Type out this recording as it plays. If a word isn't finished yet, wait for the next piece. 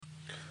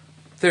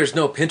There's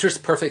no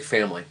Pinterest perfect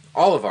family.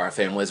 All of our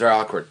families are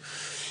awkward.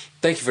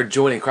 Thank you for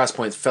joining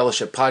Crosspoint's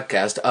Fellowship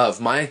podcast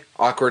of My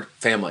Awkward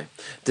Family,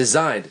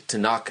 designed to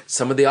knock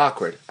some of the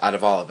awkward out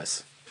of all of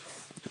us.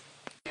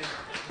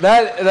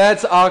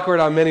 That's awkward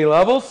on many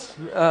levels,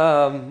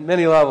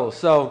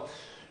 So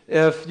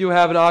if you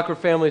have an awkward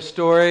family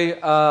story,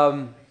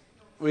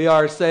 we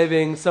are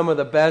saving some of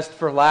the best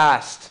for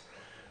last.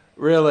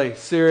 Really,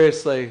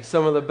 seriously,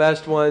 some of the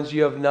best ones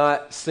you have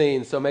not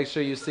seen. So make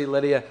sure you see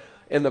Lydia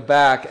in the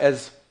back.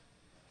 As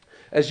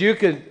you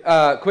could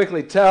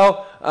quickly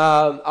tell,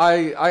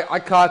 I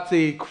caught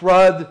the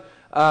crud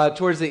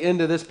towards the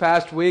end of this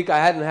past week. I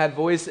hadn't had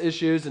voice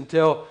issues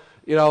until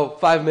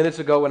 5 minutes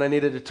ago when I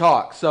needed to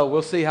talk. So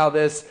we'll see how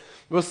this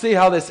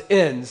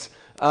ends.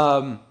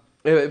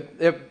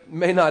 It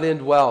may not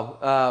end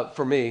well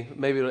for me.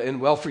 Maybe it'll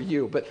end well for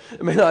you, but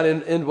it may not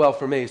end well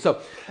for me. So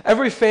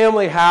every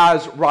family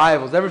has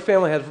rivals. Every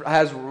family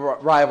has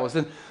rivals,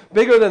 and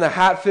bigger than the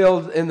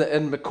Hatfield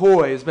and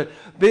McCoys. But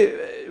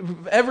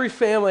every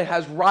family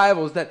has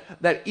rivals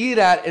that eat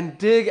at and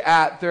dig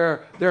at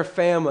their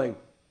family.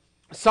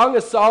 Song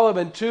of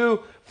Solomon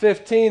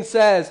 2:15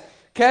 says,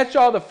 "Catch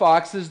all the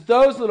foxes,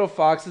 those little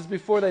foxes,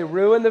 before they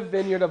ruin the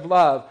vineyard of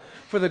love.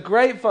 For the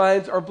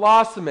grapevines are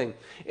blossoming."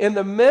 In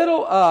the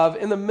middle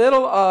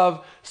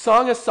of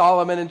Song of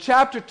Solomon, and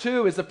chapter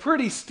 2 is a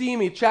pretty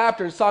steamy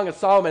chapter in Song of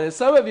Solomon. And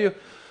some of you,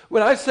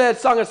 when I said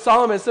Song of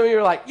Solomon, some of you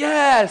were like,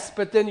 yes,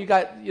 but then you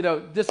got,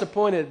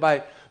 disappointed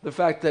by the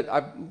fact that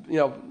I,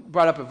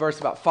 brought up a verse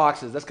about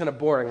foxes. That's kind of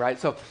boring, right?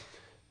 So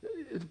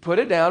put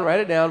it down, write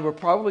it down. We're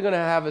probably going to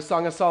have a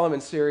Song of Solomon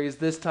series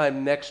this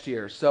time next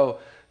year. So,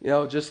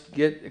 just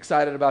get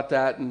excited about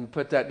that and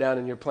put that down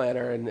in your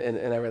planner and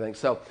everything.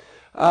 So,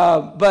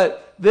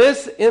 but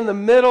this, in the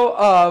middle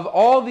of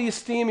all these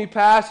steamy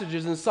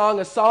passages in Song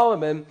of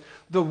Solomon,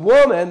 the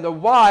woman, the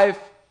wife,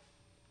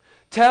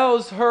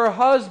 tells her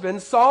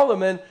husband,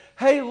 Solomon,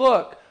 hey,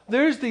 look,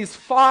 there's these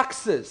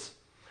foxes.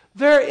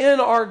 They're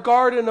in our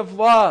garden of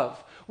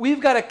love.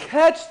 We've got to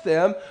catch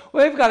them.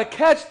 We've got to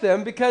catch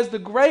them because the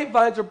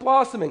grapevines are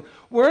blossoming.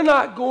 We're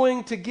not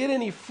going to get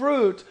any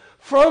fruit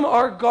from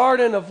our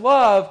garden of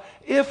love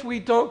if we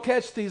don't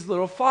catch these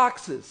little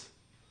foxes.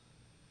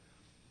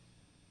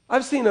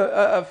 I've seen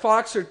a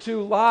fox or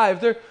two live.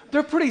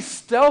 They're pretty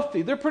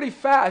stealthy. They're pretty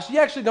fast. You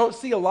actually don't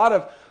see a lot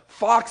of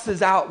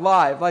foxes out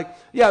live. Like,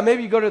 yeah,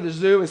 maybe you go to the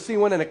zoo and see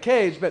one in a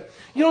cage, but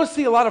you don't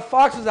see a lot of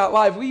foxes out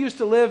live. We used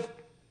to live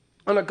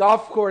on a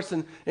golf course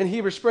in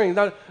Heber Springs.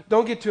 Now,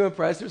 don't get too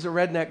impressed. It was a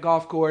redneck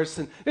golf course,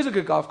 and it was a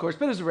good golf course,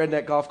 but it was a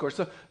redneck golf course,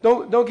 so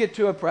don't get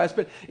too impressed.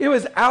 But it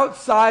was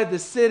outside the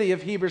city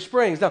of Heber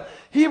Springs. Now,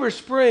 Heber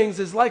Springs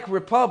is like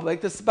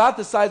Republic. It's about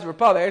the size of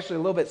Republic, actually a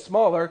little bit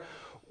smaller,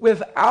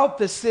 without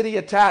the city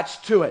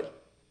attached to it.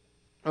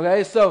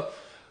 Okay, so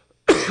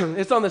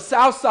it's on the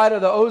south side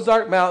of the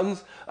Ozark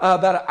Mountains,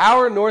 about an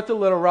hour north of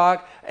Little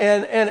Rock,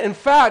 and in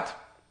fact,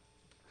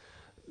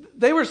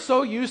 they were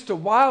so used to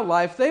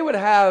wildlife, they would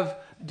have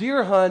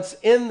deer hunts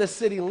in the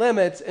city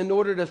limits in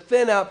order to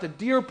thin out the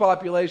deer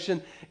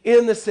population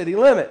in the city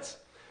limits.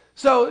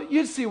 So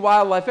you'd see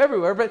wildlife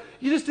everywhere, but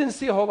you just didn't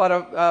see a whole lot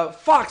of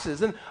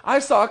foxes. And I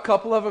saw a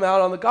couple of them out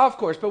on the golf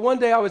course. But one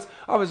day I was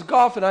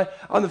golfing.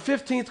 On the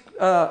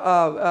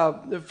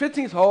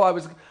 15th hole, I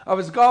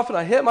was golfing.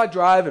 I hit my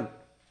drive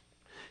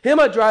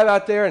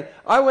out there, and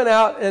I went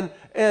out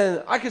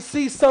and I could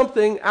see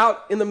something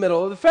out in the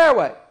middle of the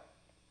fairway.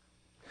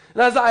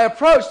 And as I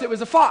approached, it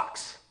was a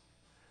fox.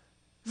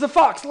 There's a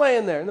fox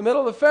laying there in the middle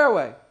of the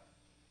fairway,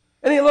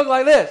 and he looked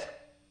like this.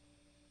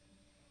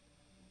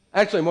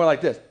 Actually, more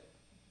like this.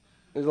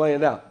 He was laying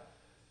down.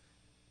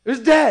 It was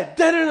dead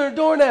in their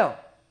doornail.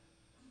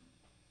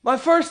 My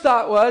first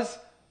thought was,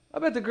 I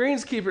bet the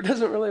greenskeeper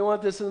doesn't really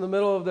want this in the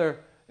middle of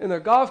their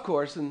golf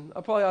course, and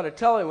I probably ought to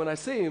tell him when I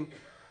see him.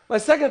 My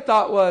second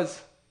thought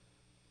was,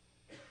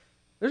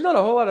 there's not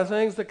a whole lot of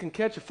things that can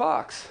catch a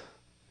fox.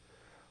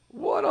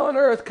 What on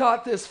earth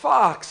caught this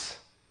fox?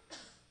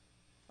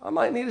 I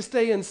might need to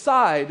stay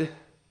inside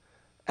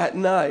at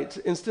night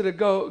instead of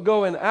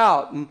going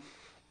out. And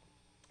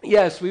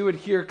yes, we would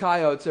hear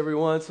coyotes every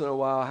once in a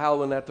while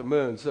howling at the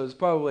moon, so it's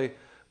probably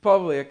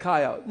a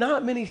coyote.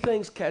 Not many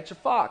things catch a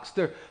fox.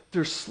 They're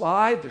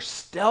sly, they're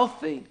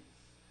stealthy,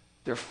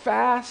 they're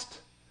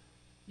fast.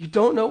 You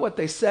don't know what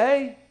they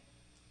say.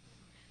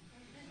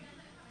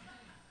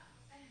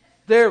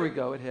 There we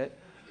go, it hit.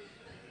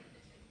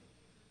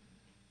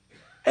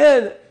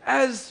 And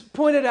as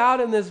pointed out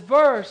in this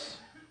verse,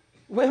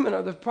 women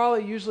are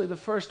probably usually the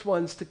first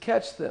ones to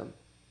catch them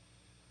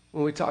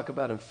when we talk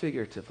about them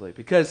figuratively.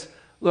 Because,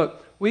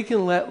 look, we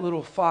can let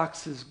little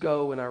foxes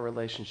go in our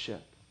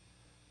relationship.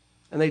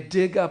 And they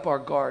dig up our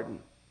garden.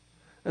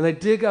 And they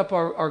dig up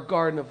our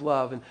garden of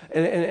love.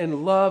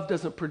 And love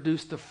doesn't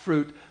produce the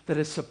fruit that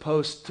it's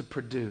supposed to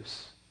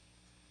produce.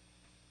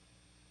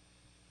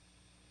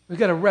 We've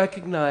got to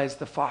recognize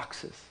the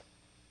foxes.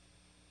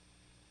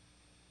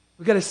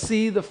 We've got to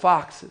see the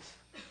foxes.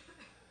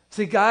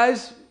 See,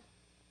 guys,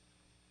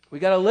 we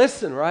got to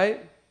listen,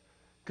 right?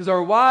 Because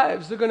our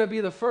wives, they're going to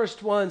be the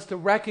first ones to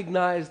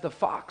recognize the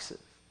foxes.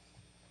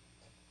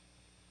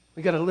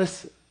 We got to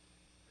listen.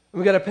 And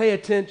we got to pay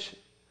attention.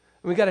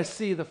 And we got to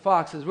see the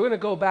foxes. We're going to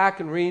go back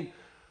and read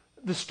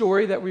the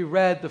story that we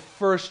read the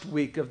first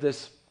week of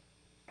this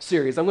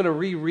series. I'm going to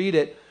reread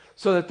it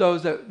so that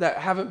those that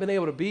haven't been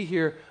able to be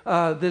here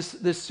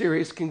this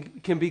series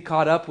can be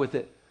caught up with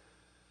it.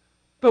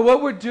 But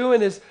what we're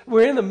doing is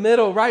we're in the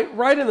middle,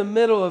 right in the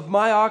middle of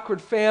My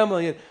Awkward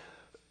Family.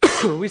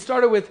 And we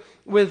started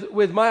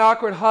with My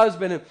Awkward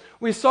Husband, and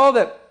we saw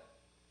that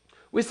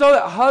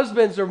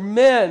husbands are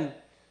men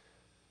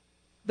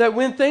that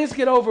when things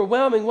get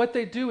overwhelming, what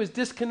they do is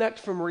disconnect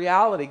from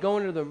reality, go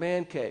into their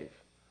man cave.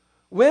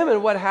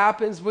 Women, what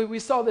happens, we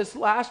saw this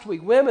last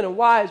week, women and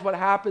wives, what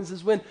happens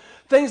is when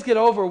things get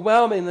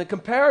overwhelming, the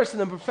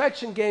comparison and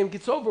perfection game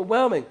gets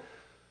overwhelming,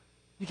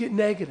 you get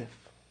negative.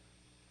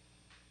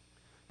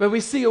 But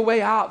we see a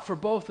way out for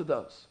both of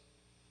those.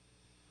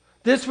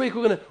 This week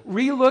we're going to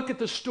relook at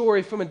the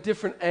story from a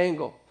different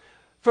angle.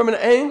 From an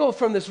angle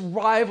from this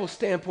rival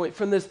standpoint,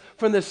 from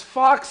this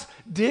fox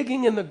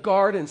digging in the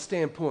garden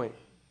standpoint,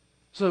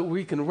 so that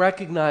we can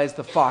recognize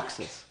the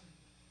foxes.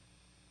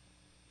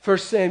 1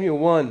 Samuel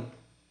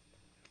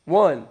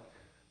 1.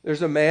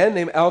 There's a man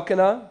named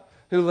Elkanah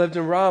who lived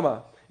in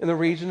Ramah in the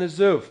region of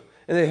Zuph,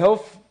 in the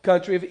hill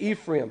country of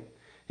Ephraim.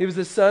 He was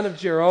the son of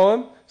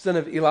Jeroham, son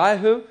of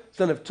Elihu,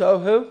 son of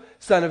Tohu,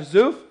 son of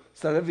Zuph,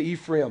 son of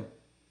Ephraim.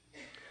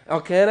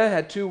 Elkanah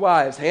had 2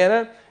 wives,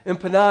 Hannah and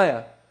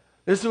Peninnah.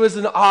 This was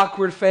an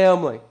awkward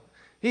family.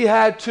 He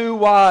had 2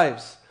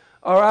 wives,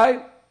 all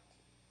right?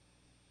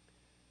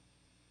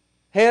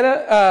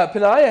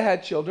 Peninnah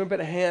had children, but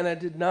Hannah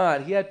did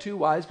not. He had 2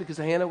 wives because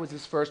Hannah was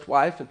his first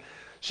wife, and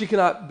she could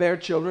not bear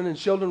children, and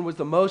children was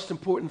the most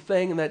important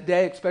thing in that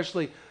day,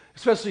 especially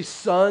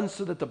sons,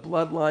 so that the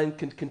bloodline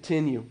can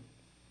continue.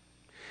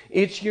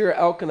 Each year,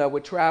 Elkanah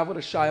would travel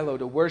to Shiloh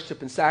to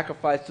worship and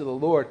sacrifice to the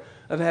Lord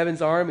of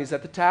heaven's armies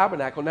at the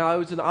tabernacle. Now, it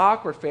was an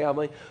awkward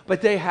family,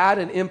 but they had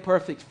an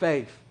imperfect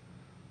faith.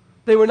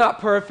 They were not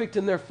perfect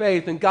in their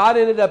faith, and God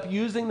ended up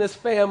using this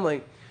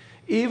family.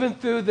 Even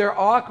through their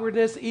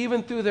awkwardness,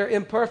 even through their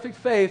imperfect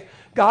faith,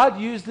 God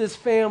used this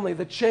family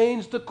to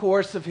change the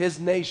course of his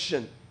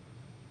nation.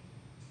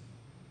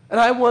 And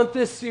I want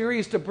this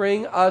series to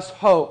bring us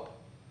hope.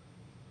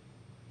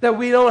 That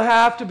we don't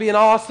have to be an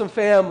awesome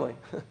family.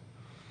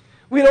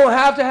 We don't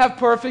have to have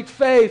perfect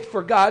faith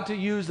for God to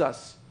use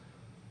us.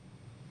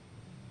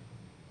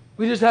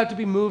 We just have to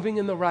be moving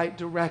in the right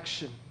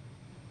direction.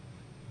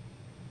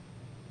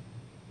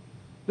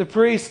 The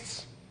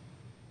priests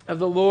of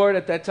the Lord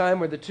at that time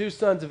were the 2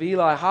 sons of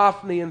Eli,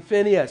 Hophni and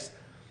Phinehas.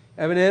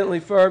 Evidently,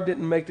 Ferb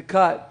didn't make the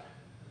cut.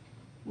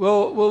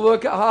 We'll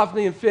look at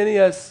Hophni and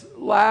Phinehas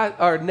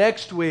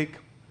next week.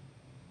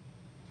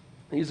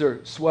 These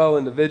are swell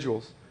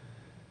individuals.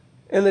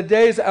 In the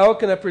days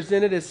Elkanah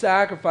presented his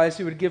sacrifice,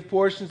 he would give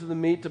portions of the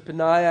meat to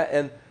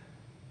Peninnah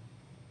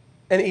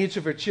and each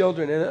of her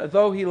children. And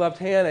though he loved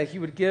Hannah, he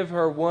would give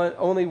her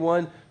only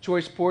one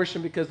choice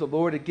portion because the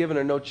Lord had given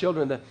her no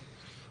children.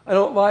 I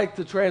don't like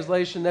the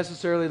translation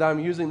necessarily that I'm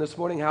using this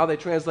morning, how they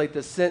translate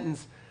this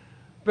sentence.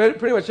 But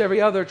pretty much every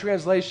other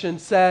translation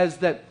says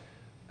that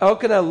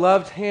Elkanah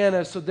loved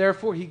Hannah, so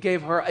therefore he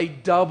gave her a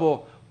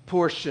double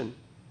portion.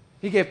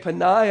 He gave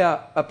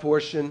Peninnah a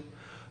portion,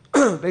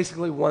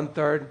 basically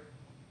 1/3,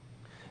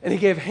 and he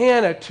gave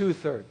Hannah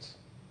 2/3.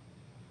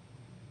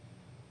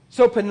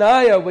 So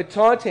Peninnah would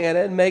taunt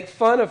Hannah and make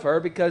fun of her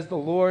because the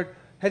Lord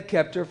had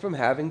kept her from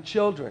having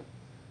children.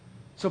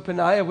 So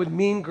Peninnah would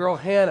mean girl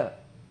Hannah.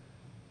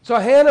 So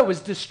Hannah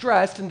was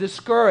distressed and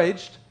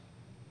discouraged,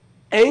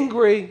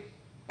 angry,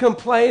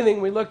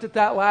 complaining. We looked at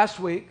that last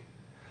week.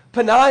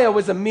 Peninnah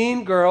was a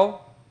mean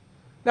girl.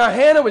 Now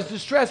Hannah was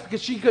distressed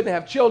because she couldn't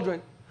have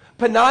children.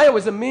 Peninnah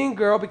was a mean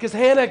girl because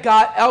Hannah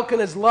got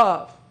Elkanah's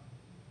love.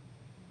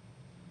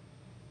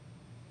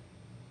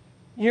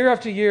 Year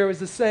after year it was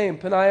the same.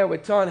 Peninnah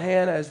would taunt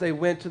Hannah as they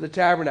went to the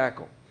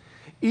tabernacle.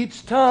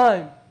 Each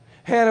time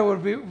Hannah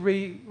would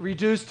be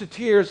reduced to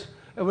tears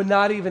and would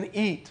not even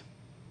eat.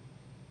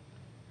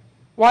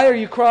 "Why are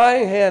you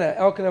crying, Hannah?"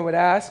 Elkanah would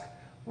ask.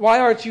 "Why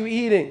aren't you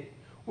eating?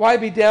 Why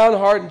be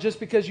downhearted just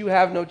because you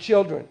have no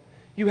children?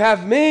 You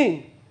have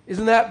me.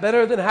 Isn't that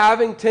better than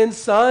having 10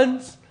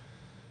 sons?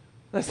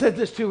 I said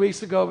this 2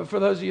 weeks ago, but for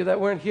those of you that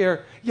weren't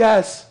here,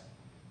 yes,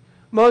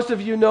 most of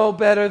you know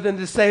better than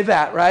to say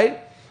that, right?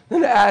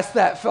 Than to ask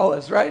that,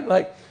 fellas, right?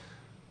 Like,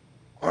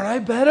 aren't I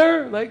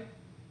better? Like,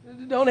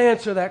 don't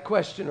answer that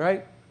question,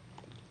 right?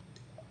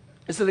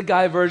 It's the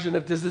guy version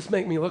of, does this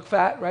make me look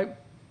fat, right?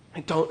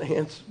 Like, don't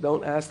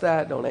ask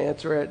that, don't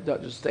answer it,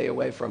 just stay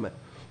away from it.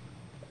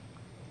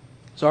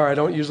 Sorry, I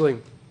don't usually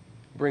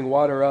bring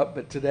water up,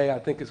 but today I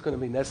think it's going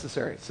to be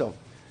necessary. So,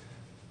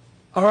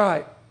 all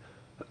right,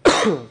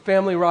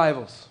 family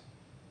rivals.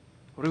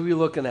 What are we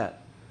looking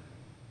at?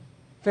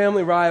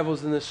 Family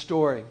rivals in this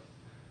story.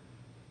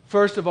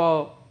 First of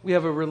all, we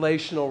have a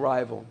relational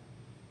rival.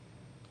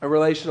 A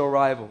relational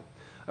rival.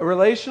 A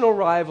relational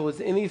rival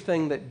is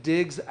anything that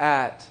digs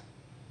at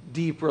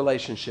deep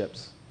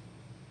relationships.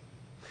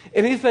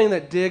 Anything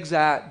that digs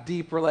at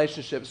deep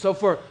relationships. So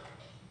for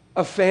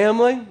a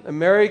family, a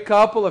married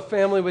couple, a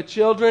family with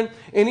children,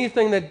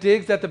 anything that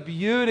digs at the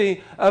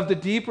beauty of the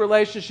deep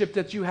relationship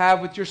that you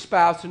have with your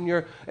spouse and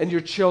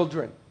your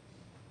children.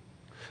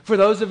 For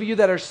those of you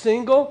that are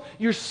single,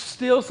 you're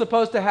still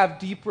supposed to have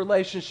deep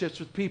relationships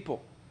with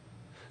people.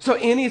 So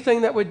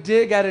anything that would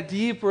dig at a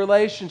deep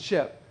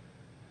relationship.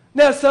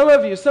 Now, some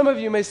of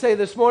you may say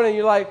this morning,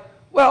 you're like,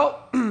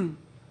 well,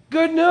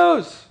 good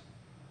news.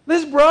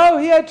 This bro,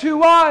 he had 2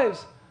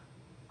 wives.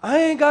 I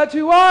ain't got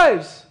 2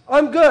 wives.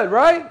 I'm good,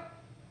 right?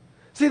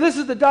 See, this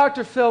is the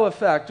Dr. Phil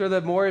effect, or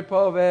the Maury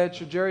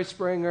Povich, or Jerry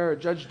Springer, or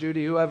Judge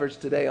Judy, whoever's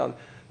today on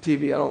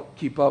TV. I don't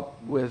keep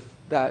up with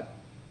that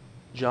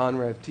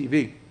genre of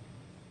TV.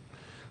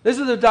 This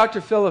is the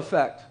Dr. Phil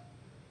effect.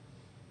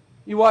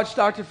 You watch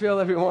Dr. Phil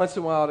every once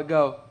in a while to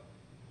go,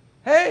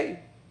 hey,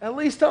 at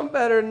least I'm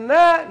better than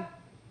that,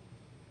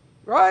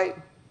 right?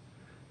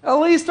 At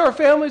least our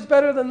family's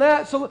better than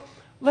that. So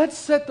let's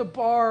set the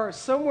bar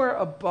somewhere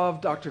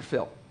above Dr.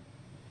 Phil,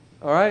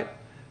 all right?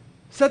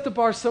 Set the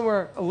bar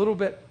somewhere a little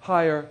bit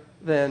higher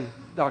than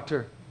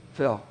Dr.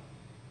 Phil.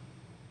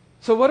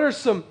 So what are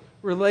some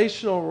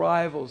relational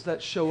rivals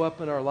that show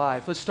up in our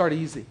life? Let's start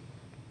easy.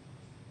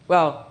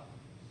 Well,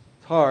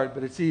 it's hard,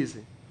 but it's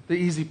easy. The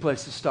easy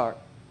place to start.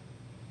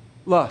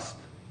 Lust.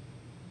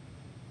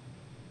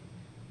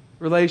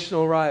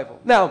 Relational rival.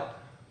 Now,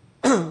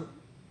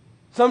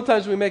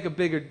 sometimes we make a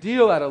bigger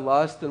deal out of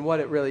lust than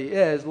what it really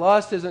is.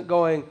 Lust isn't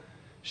going,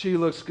 she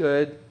looks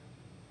good,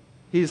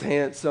 he's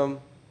handsome.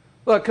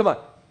 Look, come on.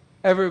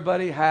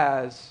 Everybody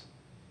has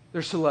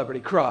their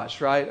celebrity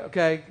crush, right?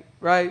 Okay?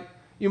 Right?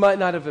 You might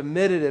not have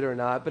admitted it or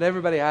not, but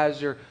everybody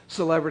has your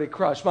celebrity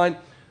crush. Mine,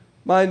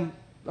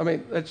 I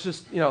mean, let's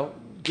just,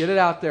 get it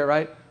out there,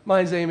 right?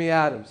 Mine's Amy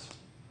Adams.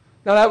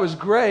 Now, that was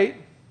great.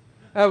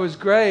 That was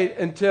great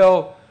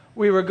until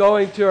we were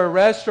going to a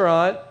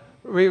restaurant.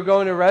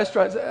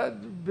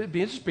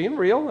 Just being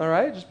real, all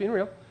right? Just being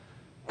real.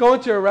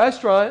 Going to a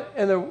restaurant,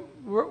 and the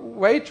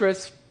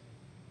waitress,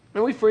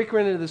 and we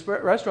frequented this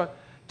restaurant,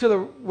 to the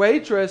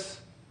waitress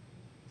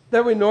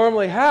that we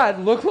normally had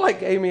looked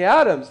like Amy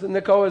Adams. And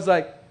Nicole was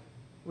like,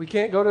 we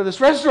can't go to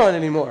this restaurant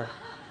anymore.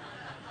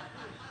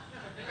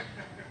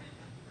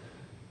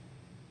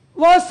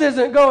 Lust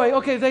isn't going,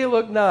 okay, they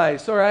look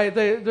nice, all right?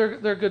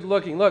 They're good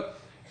looking. Look,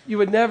 you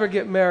would never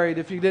get married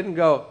if you didn't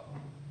go,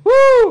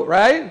 woo,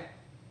 right?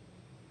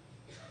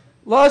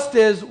 Lust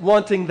is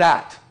wanting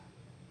that.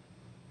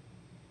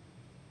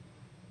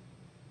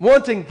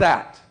 Wanting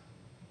that.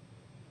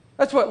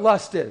 That's what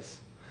lust is.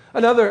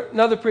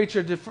 Another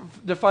preacher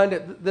defined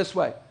it this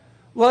way.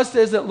 Lust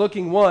isn't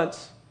looking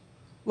once.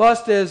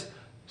 Lust is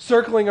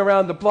circling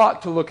around the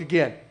block to look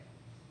again.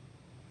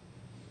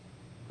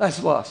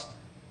 That's lust.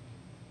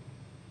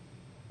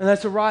 And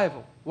that's a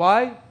rival.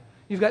 Why?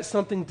 You've got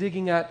something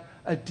digging at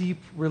a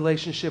deep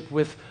relationship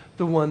with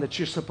the one that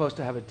you're supposed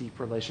to have a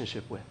deep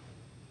relationship with.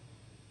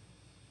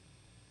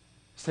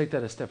 Let's take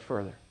that a step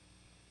further.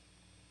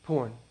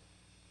 Porn.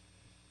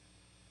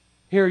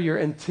 Here you're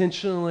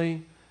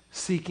intentionally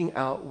seeking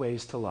out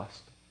ways to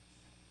lust.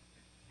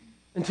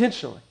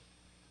 Intentionally.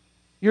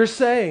 You're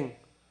saying,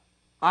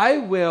 I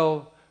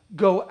will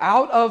go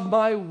out of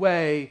my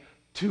way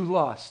to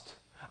lust.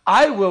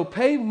 I will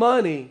pay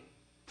money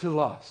to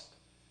lust.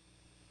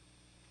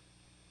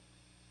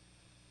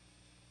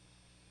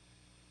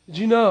 Did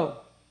you know,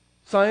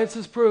 science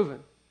has proven,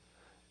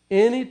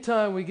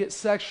 anytime we get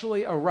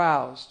sexually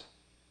aroused,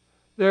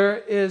 there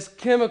is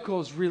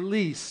chemicals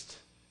released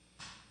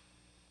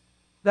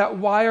that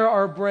wire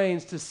our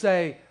brains to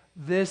say,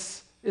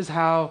 this is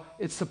how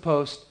it's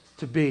supposed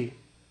to be.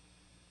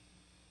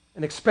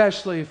 And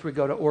especially if we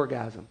go to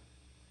orgasm.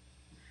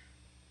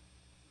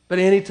 But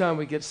anytime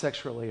we get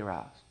sexually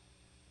aroused.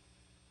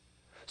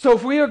 So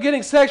if we are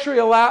getting sexually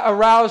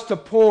aroused to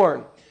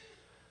porn,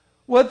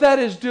 what that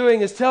is doing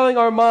is telling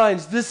our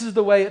minds this is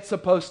the way it's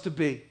supposed to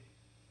be.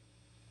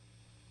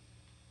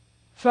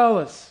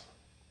 Fellas,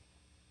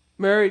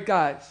 married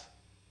guys,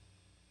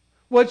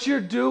 what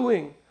you're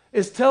doing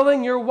is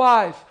telling your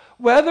wife,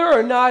 whether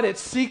or not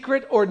it's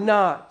secret or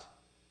not,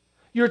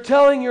 you're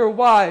telling your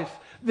wife,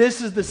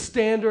 this is the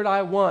standard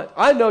I want.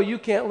 I know you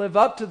can't live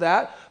up to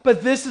that,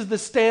 but this is the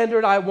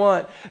standard I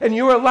want. And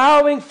you're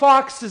allowing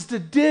foxes to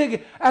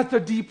dig at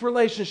the deep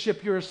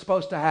relationship you're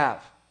supposed to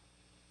have.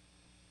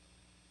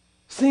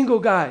 Single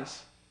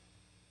guys,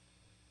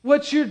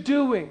 what you're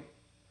doing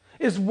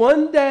is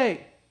one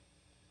day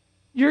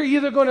you're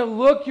either going to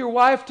look your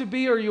wife to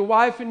be or your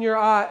wife in your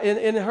eye,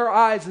 in her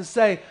eyes and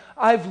say,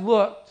 I've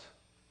looked.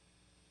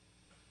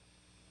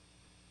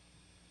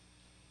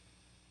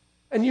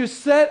 And you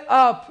set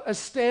up a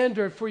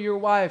standard for your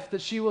wife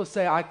that she will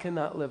say, I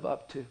cannot live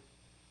up to.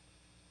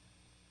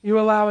 You're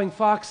allowing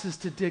foxes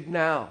to dig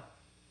now.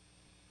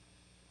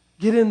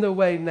 Get in the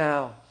way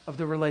now of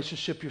the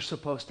relationship you're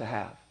supposed to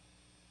have.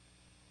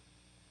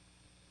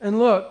 And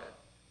look,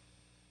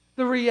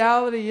 the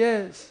reality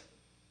is,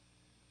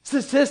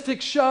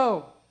 statistics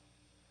show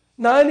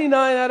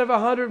 99 out of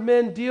 100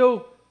 men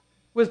deal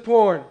with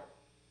porn,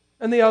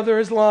 and the other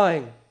is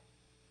lying.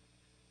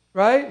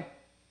 Right?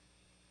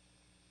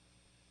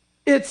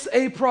 It's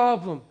a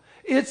problem.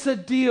 It's a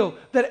deal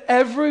that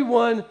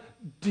everyone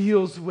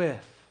deals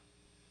with.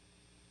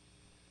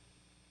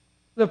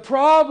 The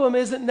problem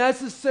isn't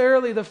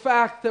necessarily the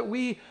fact that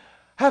we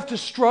have to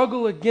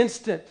struggle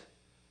against it.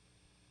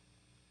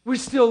 We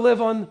still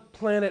live on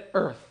planet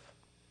Earth,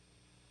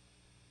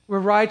 where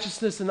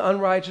righteousness and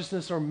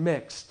unrighteousness are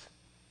mixed.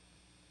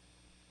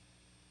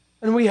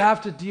 And we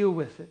have to deal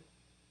with it.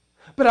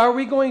 But are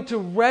we going to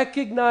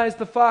recognize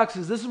the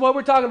foxes? This is what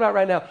we're talking about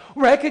right now.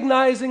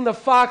 Recognizing the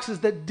foxes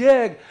that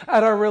dig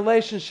at our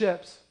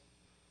relationships.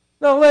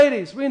 Now,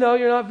 ladies, we know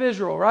you're not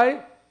visual,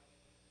 right?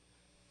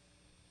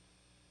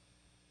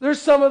 There's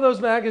some of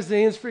those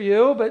magazines for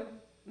you, but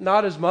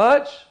not as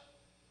much.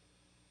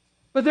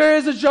 But there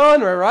is a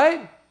genre,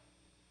 right?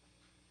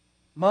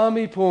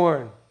 Mommy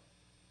porn.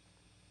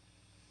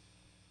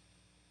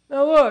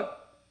 Now look,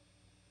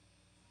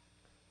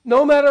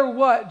 no matter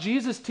what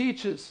Jesus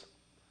teaches,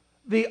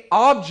 the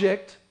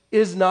object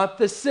is not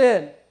the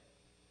sin.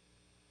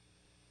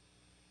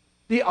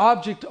 The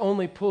object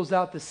only pulls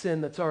out the sin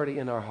that's already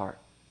in our heart.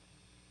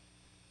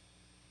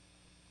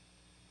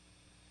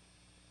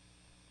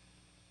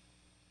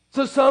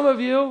 So some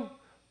of you,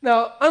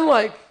 now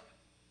unlike,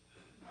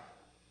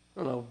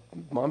 I don't know,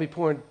 mommy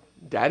porn,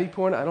 daddy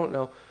porn, I don't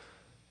know.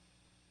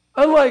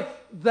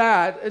 Unlike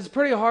that, it's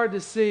pretty hard to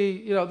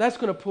see, that's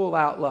going to pull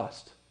out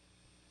lust.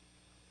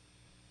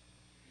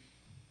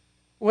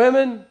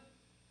 Women,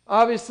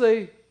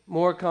 obviously,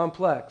 more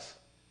complex.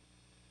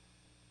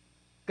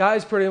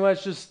 Guys pretty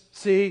much just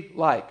see,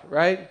 like,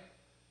 right?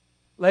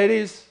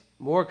 Ladies,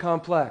 more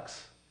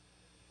complex.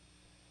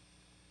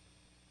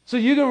 So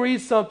you can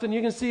read something,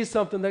 you can see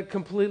something that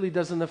completely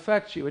doesn't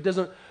affect you. It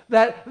doesn't,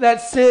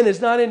 that sin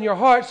is not in your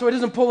heart, so it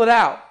doesn't pull it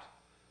out.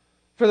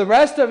 For the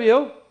rest of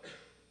you,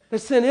 the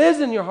sin is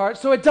in your heart,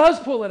 so it does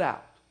pull it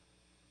out.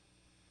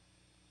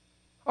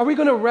 Are we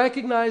going to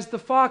recognize the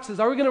foxes?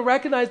 Are we going to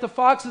recognize the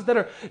foxes that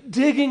are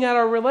digging at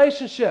our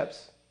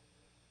relationships?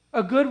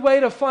 A good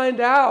way to find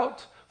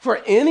out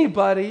for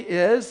anybody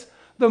is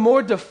the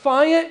more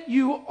defiant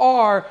you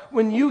are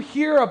when you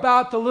hear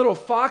about the little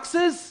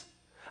foxes.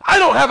 I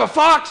don't have a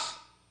fox.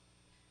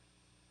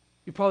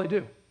 You probably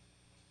do.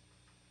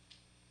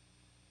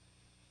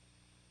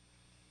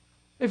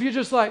 If you're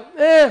just like,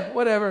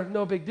 whatever,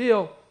 no big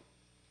deal.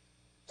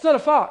 It's not a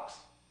fox.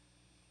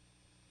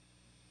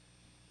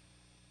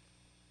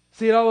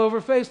 See it all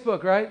over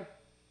Facebook, right?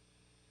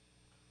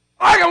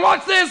 I can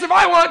watch this if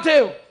I want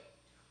to.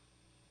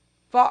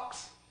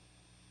 Fox.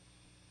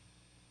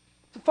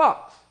 It's a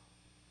fox.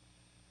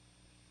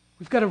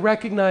 We've got to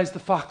recognize the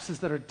foxes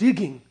that are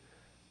digging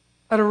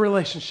at our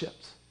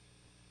relationships.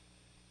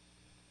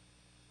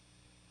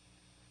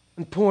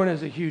 And porn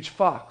is a huge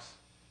fox.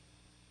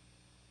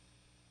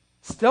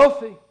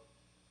 Stealthy.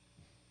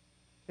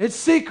 It's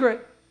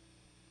secret.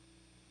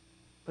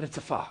 But it's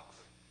a fox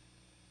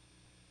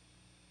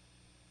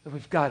that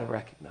we've got to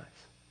recognize.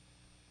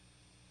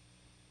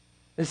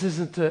 This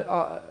isn't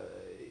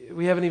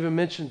we haven't even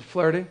mentioned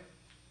flirting.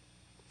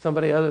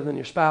 Somebody other than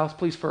your spouse.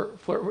 Please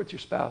flirt with your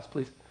spouse,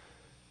 please.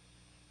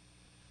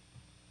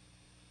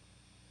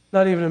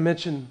 Not even to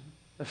mention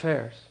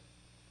affairs.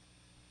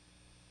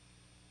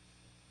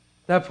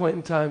 At that point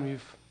in time,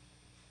 you've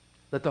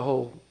let the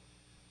whole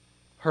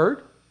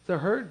herd,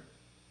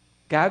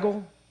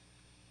 gaggle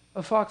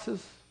of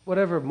foxes,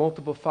 whatever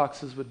multiple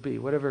foxes would be,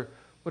 whatever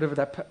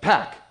that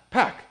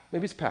pack,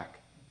 maybe it's pack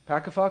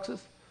of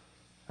foxes,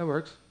 that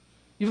works.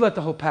 You've let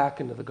the whole pack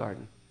into the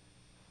garden.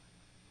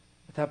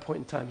 At that point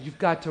in time, you've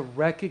got to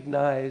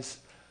recognize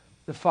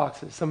the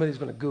foxes. Somebody's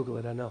going to Google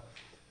it, I know.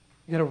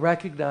 You've got to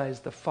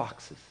recognize the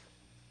foxes.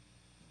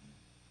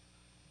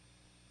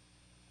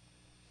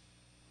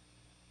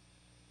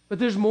 But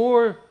there's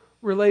more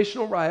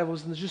relational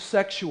rivals than just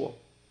sexual.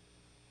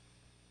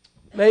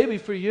 Maybe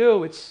for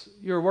you,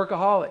 you're a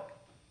workaholic.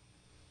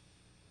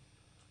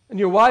 And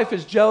your wife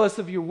is jealous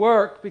of your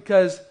work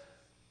because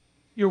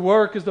your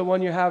work is the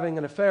one you're having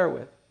an affair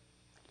with.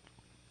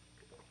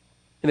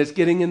 And it's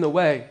getting in the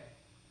way.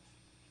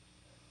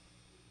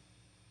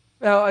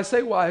 Now, I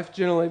say wife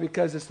generally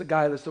because it's the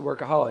guy that's the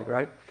workaholic,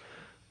 right?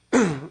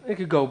 It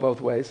could go both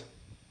ways.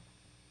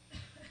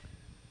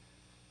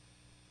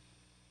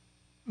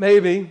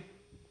 Maybe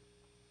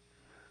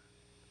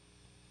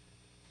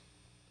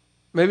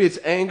it's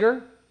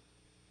anger.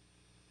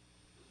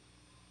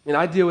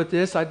 I deal with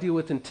this. I deal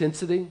with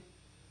intensity.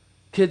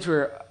 Kids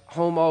were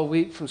home all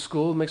week from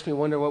school. It makes me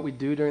wonder what we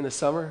do during the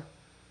summer.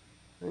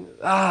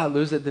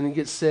 Lose it. Then you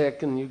get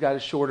sick and you've got a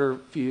shorter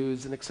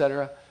fuse and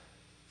etc.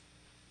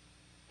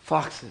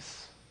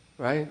 Foxes,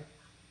 right?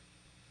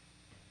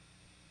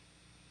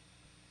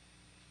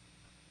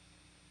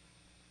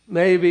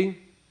 Maybe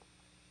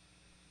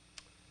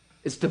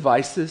it's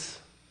devices.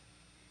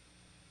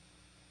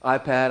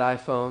 iPad,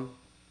 iPhone.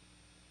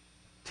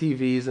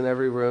 TVs in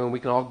every room. We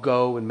can all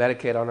go and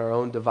medicate on our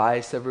own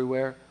device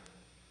everywhere.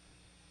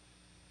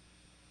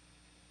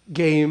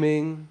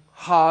 Gaming,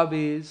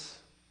 hobbies.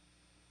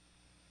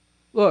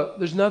 Look,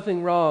 there's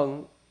nothing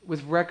wrong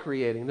with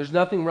recreating. There's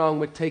nothing wrong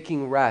with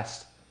taking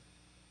rest.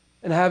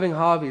 and having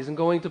hobbies and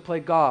going to play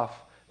golf.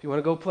 If you want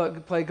to go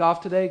play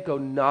golf today, go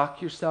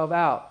knock yourself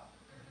out.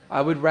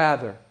 I would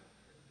rather.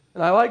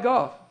 And I like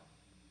golf.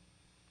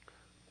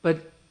 But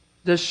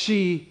does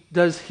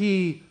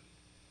he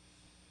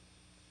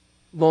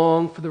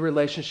long for the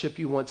relationship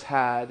you once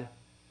had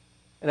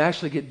and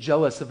actually get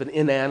jealous of an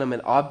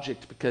inanimate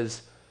object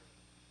because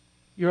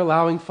you're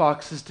allowing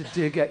foxes to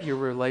dig at your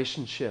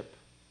relationship?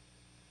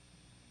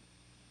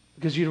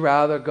 Because you'd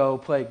rather go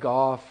play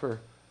golf or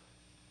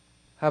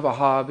have a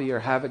hobby or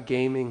have a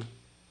gaming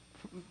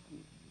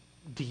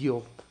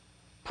deal,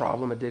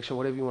 problem, addiction,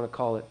 whatever you want to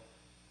call it.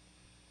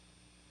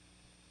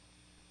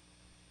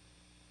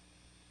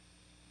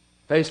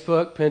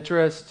 Facebook,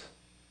 Pinterest,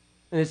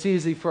 and it's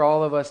easy for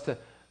all of us to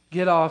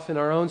get off in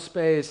our own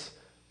space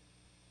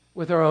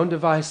with our own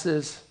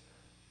devices,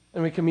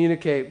 and we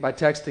communicate by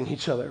texting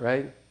each other,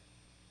 right?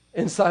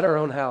 Inside our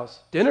own house.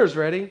 Dinner's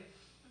ready.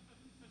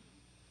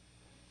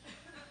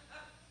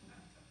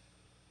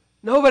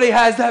 Nobody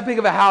has that big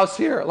of a house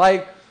here.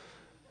 Like,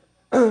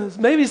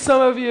 maybe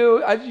some of you,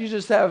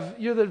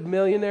 you're the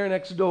millionaire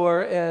next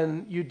door,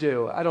 and you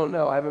do. I don't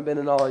know. I haven't been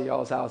in all of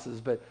y'all's houses,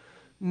 but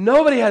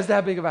nobody has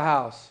that big of a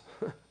house.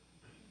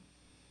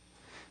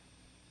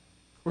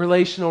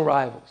 Relational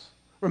rivals.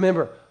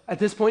 Remember, at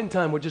this point in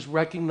time, we're just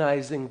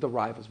recognizing the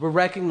rivals. We're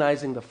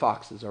recognizing the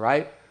foxes, all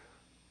right?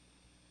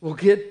 We'll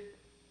get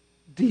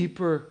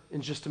deeper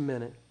in just a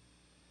minute.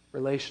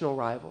 Relational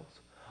rivals.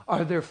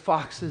 Are there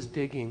foxes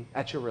digging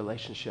at your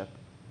relationship?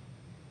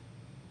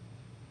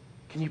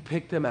 Can you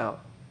pick them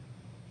out?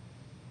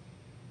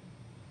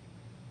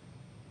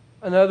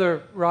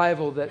 Another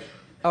rival that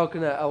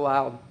Elkanah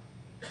allowed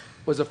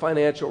was a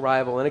financial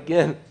rival. And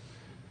again,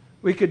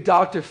 we could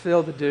Dr.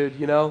 Phil the dude,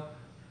 you know.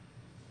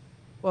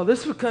 Well,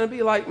 this would kind of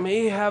be like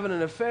me having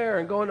an affair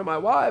and going to my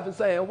wife and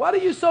saying, what are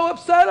you so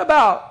upset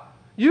about?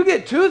 You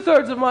get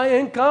 2/3 of my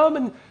income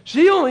and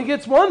she only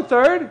gets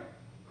 1/3.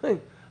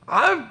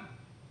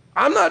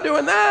 I'm not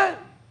doing that.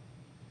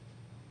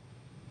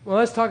 Well,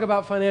 let's talk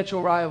about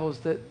financial rivals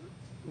that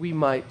we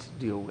might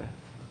deal with.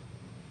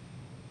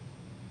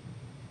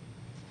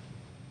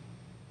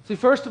 See,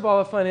 first of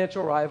all, a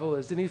financial rival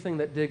is anything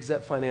that digs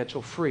at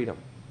financial freedom.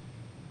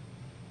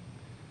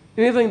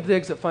 Anything that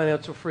digs at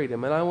financial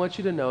freedom. And I want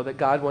you to know that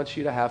God wants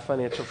you to have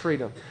financial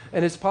freedom.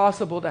 And it's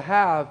possible to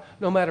have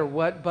no matter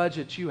what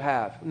budget you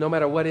have, no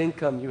matter what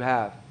income you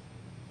have.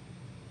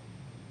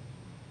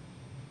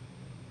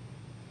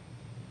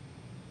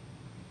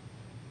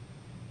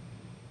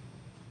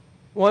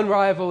 One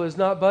rival is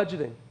not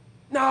budgeting.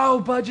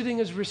 No, budgeting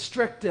is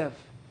restrictive.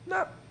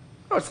 No,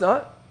 it's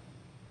not.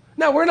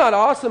 Now, we're not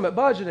awesome at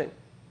budgeting.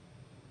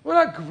 We're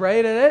not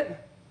great at it.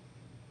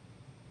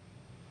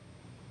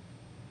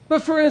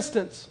 But for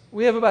instance,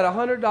 we have about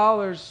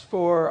 $100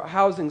 for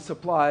housing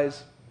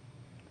supplies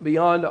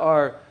beyond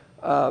our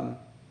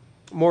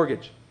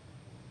mortgage.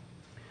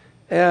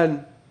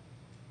 And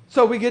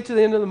so we get to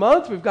the end of the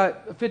month, we've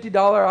got a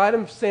 $50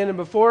 item standing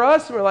before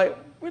us, and we're like,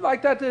 we'd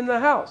like that in the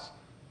house.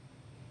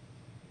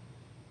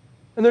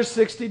 And there's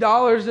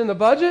 $60 in the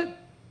budget.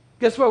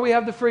 Guess what we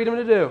have the freedom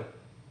to do?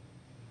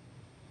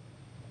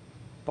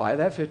 Buy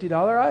that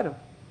 $50 item.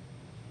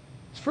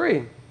 It's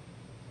free.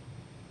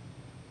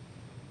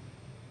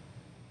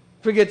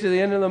 If we get to the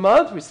end of the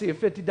month, we see a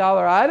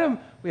 $50 item,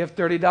 we have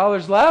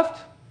 $30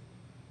 left.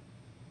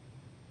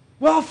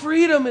 Well,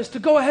 freedom is to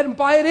go ahead and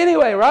buy it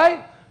anyway,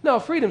 right? No,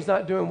 freedom's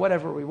not doing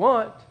whatever we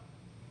want.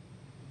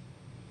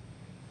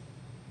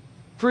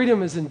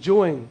 Freedom is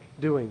enjoying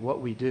doing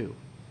what we do.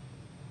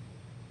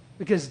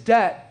 Because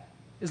debt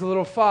is a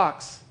little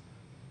fox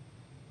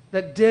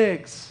that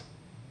digs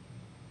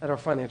at our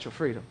financial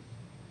freedom.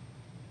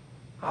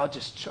 I'll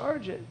just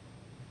charge it.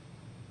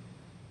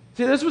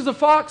 See, this was a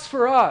fox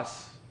for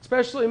us,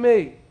 especially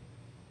me.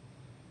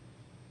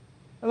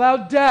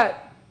 Allowed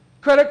debt,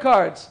 credit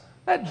cards,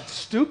 that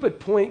stupid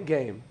point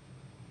game.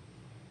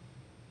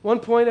 1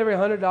 point every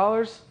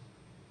 $100.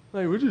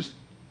 Like, we just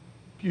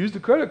use the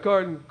credit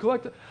card and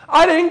collect it.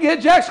 I didn't get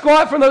jack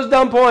squat from those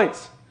dumb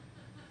points.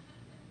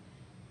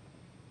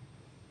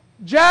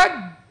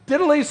 Jack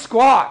diddly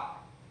squat.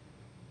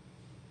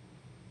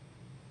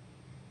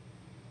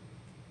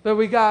 But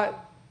we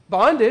got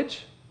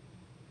bondage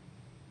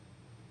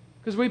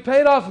because we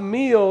paid off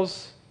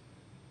meals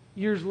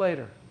years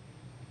later.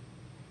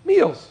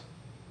 Meals.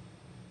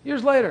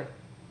 Years later.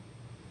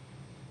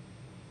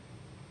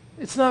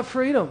 It's not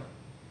freedom.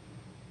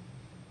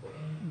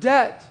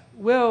 Debt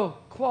will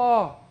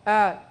claw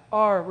at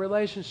our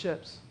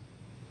relationships.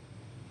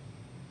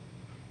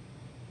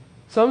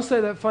 Some say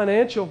that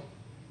financial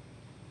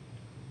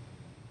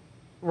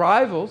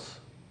rivals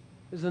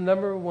is the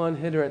number one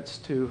hindrance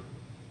to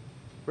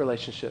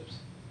relationships,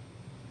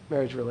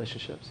 marriage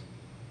relationships.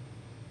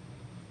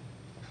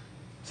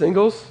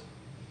 Singles,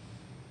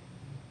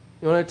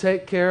 you want to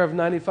take care of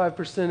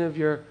 95% of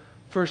your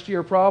first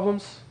year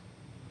problems?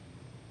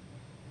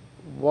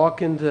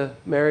 Walk into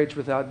marriage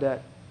without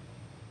debt.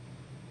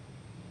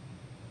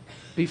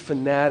 Be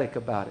fanatic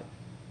about it.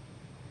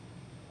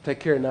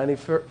 Take care of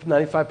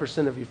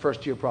 95% of your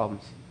first year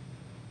problems.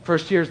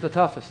 First year is the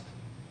toughest.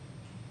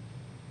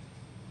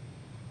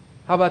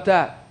 How about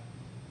that?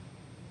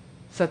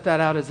 Set that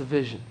out as a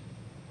vision.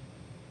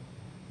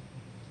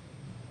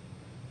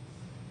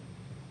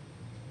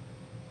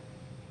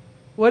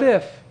 What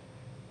if?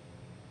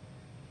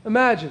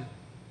 Imagine.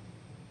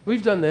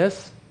 We've done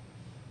this.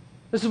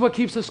 This is what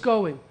keeps us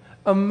going.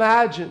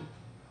 Imagine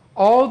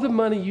all the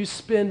money you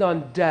spend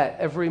on debt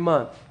every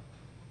month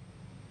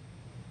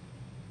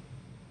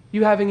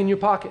you having in your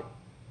pocket.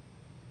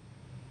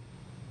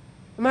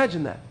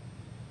 Imagine that.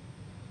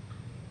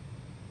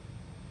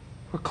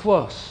 We're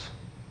close.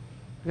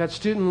 We got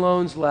student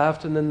loans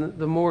left and then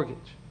the mortgage.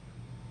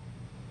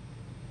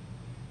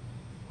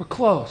 We're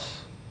close.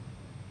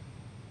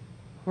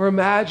 We're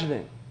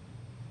imagining.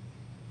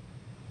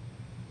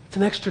 It's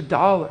an extra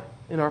 $1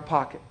 in our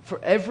pocket. For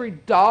every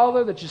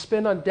 $1 that you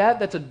spend on debt,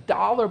 that's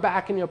 $1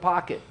 back in your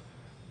pocket.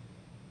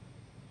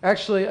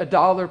 Actually,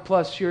 $1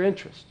 plus your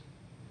interest.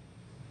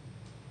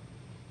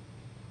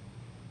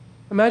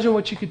 Imagine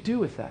what you could do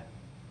with that.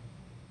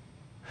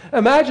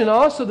 Imagine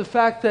also the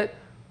fact that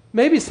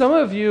maybe some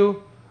of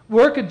you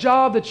work a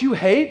job that you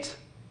hate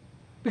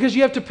because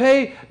you have to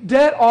pay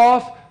debt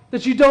off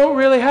that you don't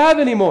really have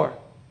anymore,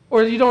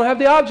 or you don't have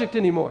the object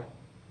anymore.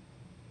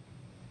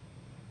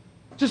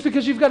 Just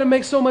because you've got to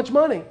make so much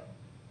money.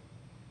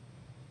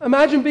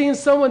 Imagine being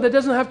someone that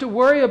doesn't have to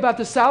worry about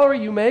the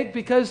salary you make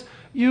because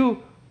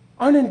you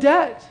aren't in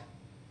debt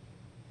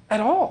at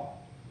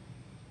all.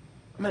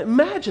 I mean,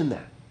 imagine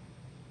that.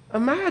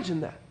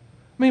 Imagine that.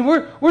 I mean,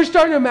 we're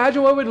starting to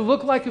imagine what it would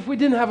look like if we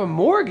didn't have a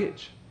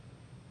mortgage.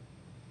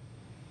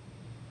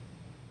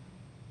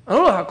 I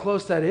don't know how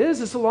close that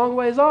is. It's a long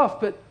ways off,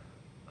 but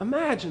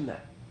imagine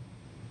that.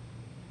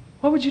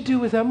 What would you do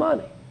with that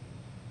money?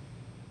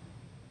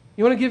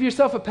 You want to give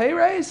yourself a pay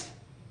raise?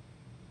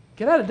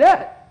 Get out of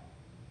debt.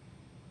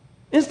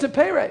 Instant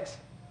pay raise.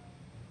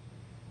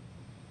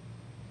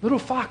 Little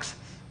foxes.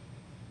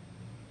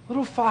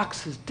 Little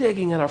foxes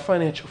digging at our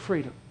financial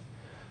freedom.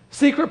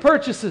 Secret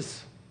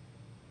purchases.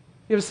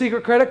 You have a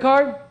secret credit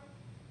card?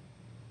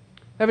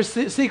 Have a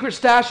secret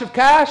stash of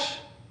cash?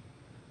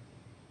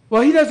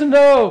 Well, he doesn't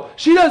know.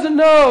 She doesn't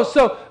know.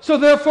 So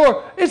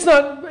therefore, it's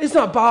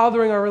not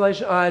bothering our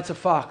relationship. It's a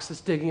fox that's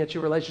digging at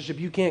your relationship.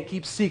 You can't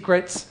keep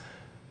secrets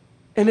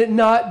and it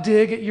not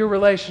dig at your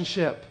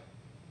relationship.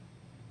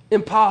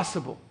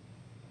 Impossible.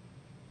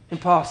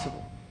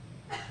 Impossible.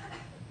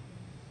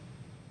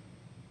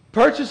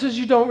 Purchases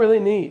you don't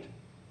really need.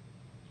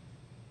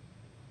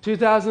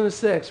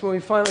 2006, when we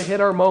finally hit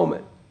our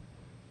moment,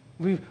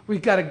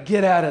 we've got to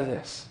get out of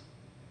this.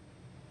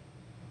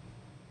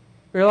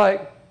 We're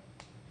like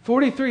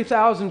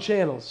 43,000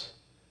 channels,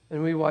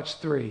 and we watch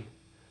 3,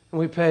 and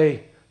we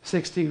pay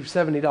 $60,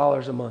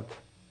 $70 a month.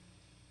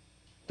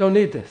 Don't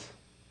need this.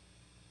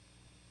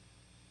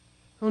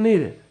 Don't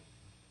need it.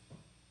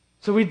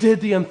 So we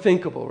did the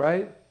unthinkable,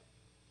 right?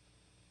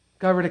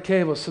 Got rid of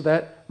cable so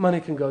that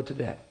money can go to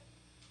debt.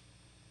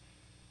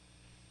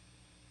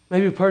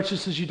 Maybe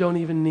purchases you don't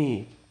even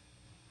need.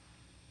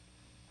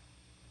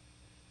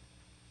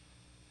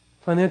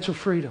 Financial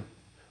freedom.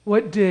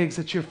 What digs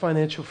at your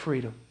financial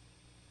freedom?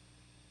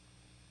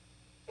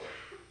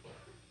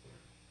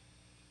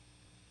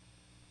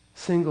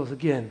 Singles,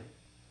 again,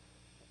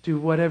 do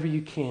whatever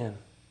you can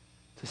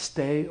to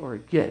stay or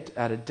get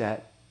out of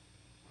debt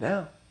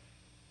now.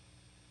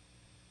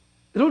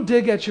 It'll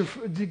dig at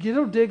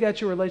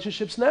your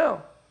relationships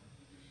now.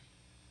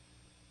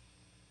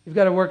 You've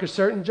got to work a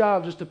certain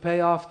job just to pay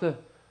off the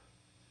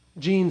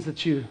jeans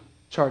that you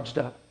charged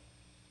up.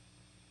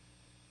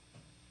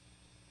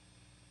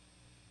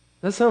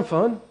 Does that sound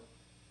fun?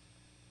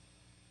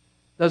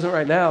 Doesn't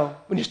right now.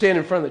 When you stand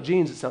in front of the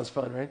jeans, it sounds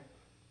fun, right?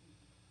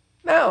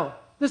 Now,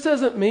 this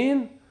doesn't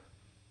mean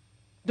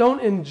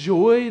don't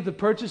enjoy the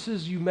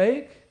purchases you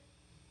make.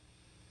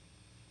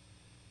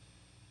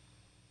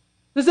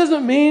 This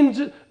doesn't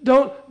mean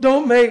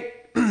don't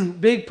make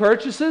big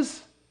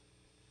purchases.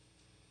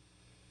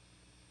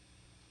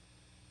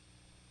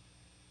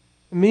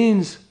 It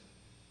means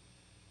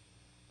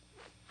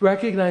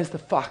recognize the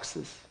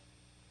foxes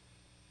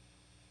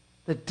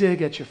that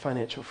dig at your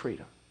financial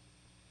freedom.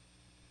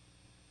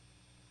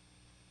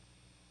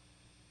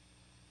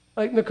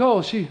 Like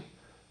Nicole,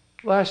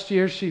 last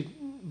year she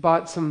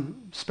bought some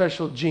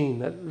special jean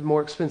that was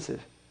more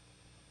expensive.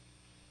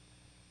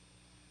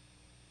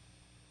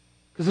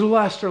 Because it'll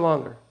last her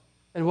longer.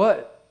 And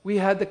what? We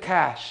had the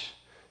cash.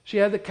 She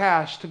had the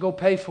cash to go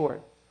pay for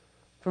it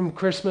from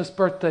Christmas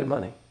birthday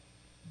money.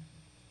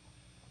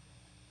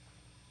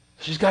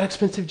 She's got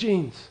expensive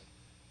jeans.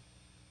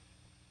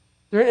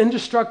 They're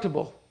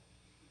indestructible.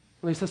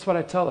 At least that's what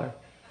I tell her.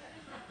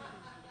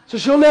 So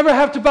she'll never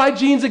have to buy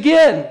jeans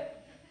again.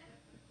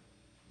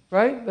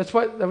 Right?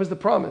 That was the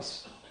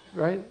promise.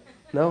 Right?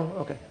 No?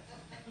 Okay.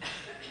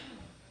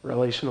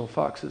 Relational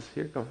foxes.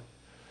 Here it comes.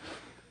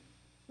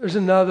 There's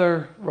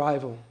another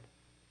rival.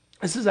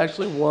 This is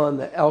actually one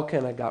that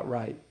Elkanah got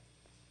right.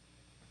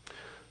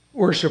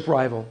 Worship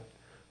rival.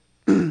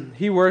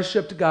 He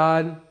worshiped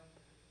God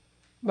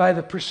by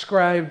the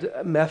prescribed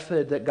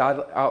method that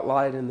God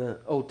outlined in the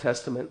Old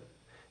Testament.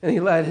 And he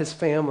led his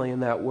family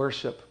in that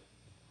worship.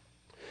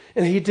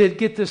 And he did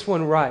get this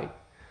one right.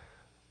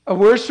 A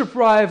worship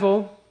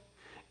rival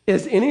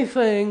is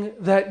anything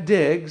that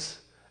digs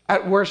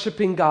at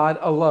worshiping God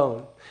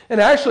alone.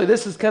 And actually,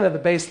 this is kind of the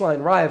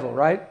baseline rival,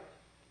 right?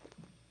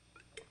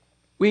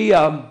 We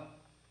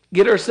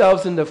get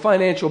ourselves into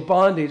financial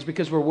bondage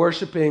because we're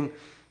worshiping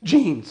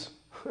jeans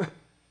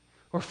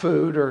or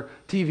food or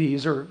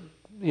TVs or,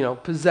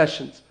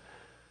 possessions.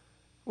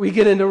 We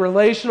get into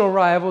relational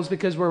rivals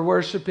because we're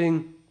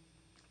worshiping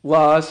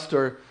lust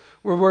or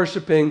we're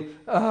worshiping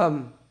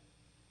a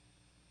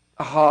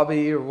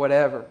hobby or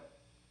whatever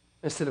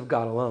instead of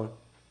God alone.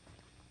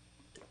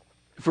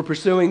 If we're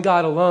pursuing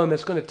God alone,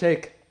 that's going to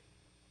take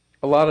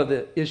a lot of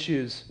the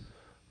issues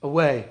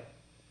away.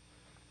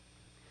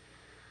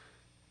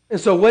 And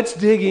so what's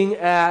digging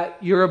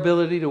at your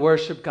ability to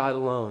worship God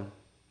alone?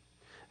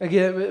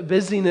 Again,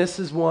 busyness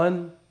is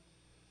one.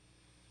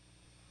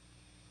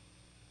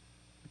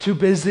 Too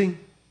busy.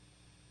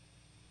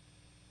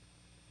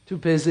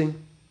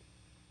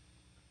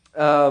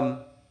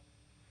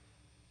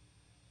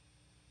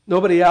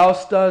 Nobody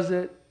else does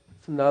it.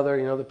 It's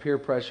another, the peer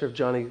pressure. If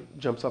Johnny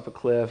jumps off a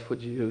cliff,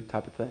 would you,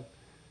 type of thing.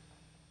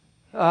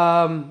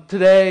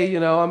 Today,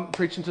 I'm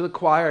preaching to the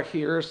choir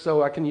here,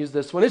 so I can use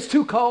this one. It's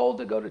too cold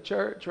to go to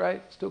church,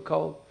 right? It's too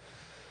cold.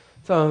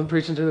 So I'm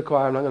preaching to the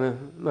choir. I'm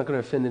not gonna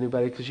offend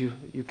anybody because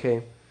you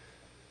came.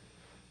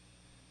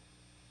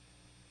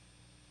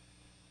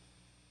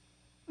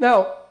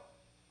 Now,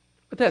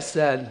 with that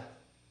said,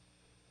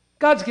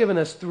 God's given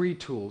us three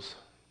tools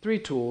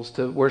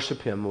to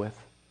worship Him with.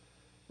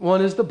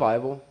 One is the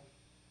Bible.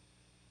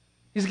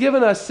 He's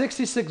given us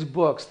 66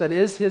 books that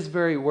is His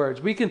very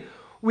words. We can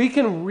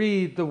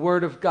read the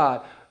Word of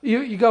God.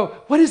 You go,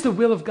 what is the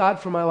will of God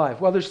for my life?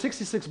 Well, there's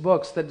 66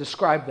 books that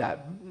describe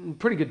that in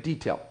pretty good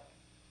detail.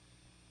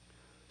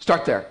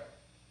 Start there.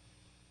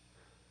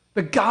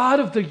 The God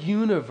of the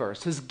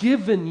universe has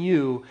given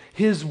you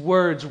His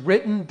words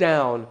written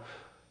down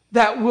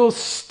that will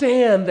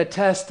stand the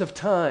test of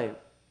time.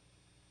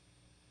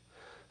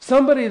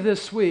 Somebody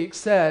this week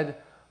said,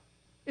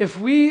 if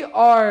we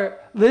are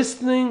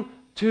listening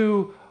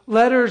to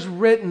letters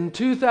written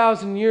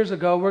 2,000 years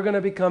ago, we're going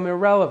to become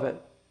irrelevant.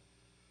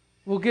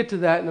 We'll get to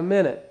that in a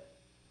minute.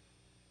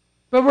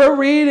 But we're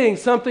reading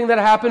something that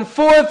happened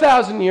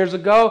 4,000 years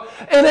ago,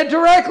 and it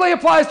directly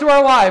applies to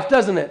our life,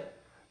 doesn't it?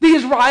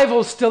 These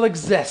rivals still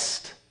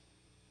exist.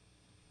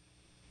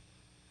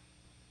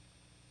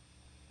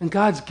 And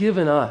God's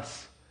given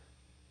us,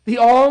 the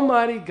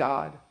Almighty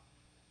God,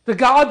 the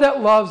God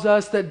that loves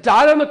us, that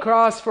died on the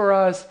cross for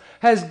us,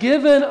 has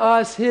given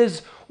us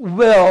His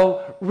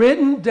will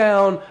written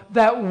down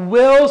that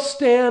will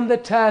stand the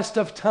test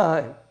of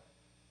time.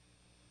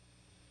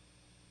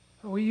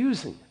 Are we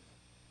using it?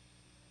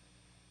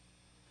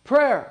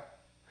 Prayer.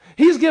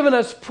 He's given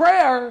us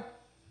prayer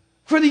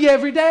for the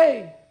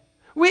everyday.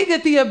 We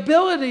get the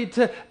ability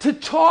to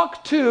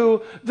talk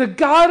to the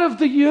God of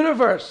the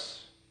universe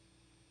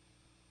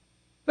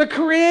that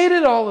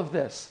created all of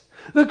this,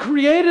 that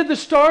created the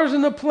stars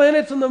and the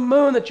planets and the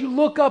moon that you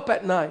look up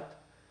at night.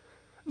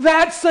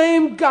 That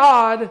same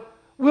God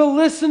will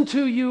listen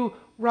to you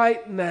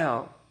right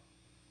now.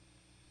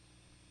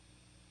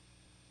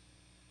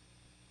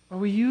 Are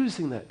we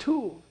using that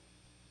tool?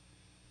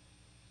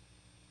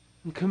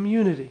 In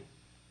community.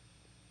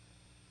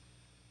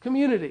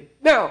 Community.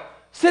 Now,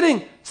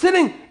 sitting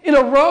in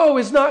a row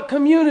is not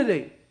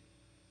community.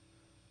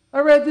 I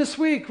read this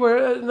week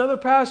where another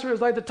pastor is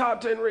like the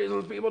top 10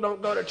 reasons people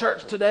don't go to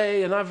church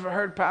today. And I've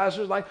heard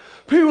pastors like,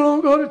 people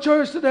don't go to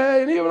church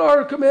today and even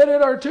are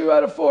committed are 2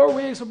 out of 4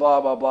 weeks and blah,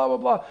 blah, blah, blah,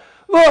 blah.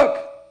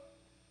 Look,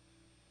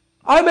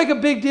 I make a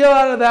big deal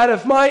out of that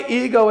if my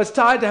ego is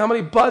tied to how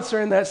many butts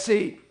are in that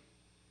seat.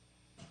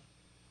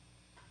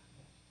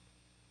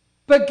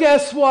 But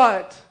guess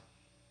what?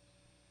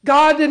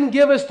 God didn't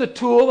give us the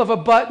tool of a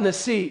butt in a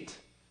seat.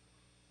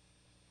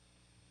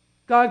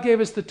 God gave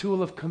us the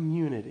tool of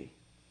community.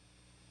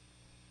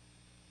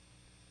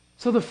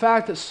 So the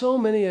fact that so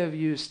many of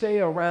you stay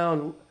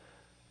around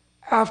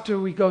after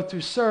we go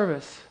through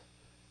service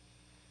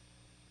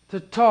to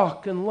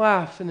talk and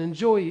laugh and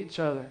enjoy each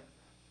other,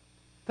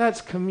 that's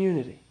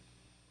community.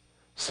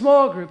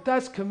 Small group,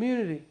 that's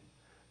community.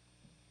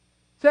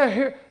 That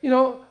here,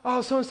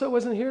 so-and-so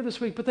wasn't here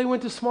this week, but they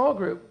went to small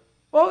group.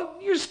 Well,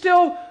 you're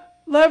still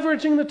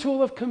leveraging the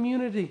tool of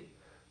community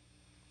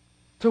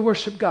to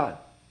worship God.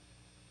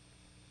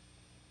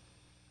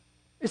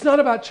 It's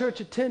not about church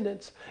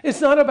attendance. It's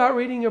not about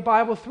reading your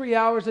Bible 3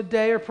 hours a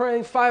day or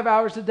praying 5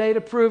 hours a day to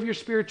prove your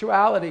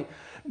spirituality.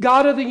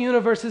 God of the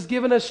universe has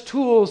given us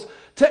tools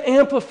to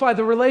amplify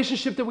the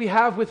relationship that we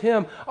have with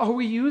Him. Are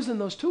we using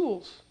those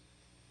tools?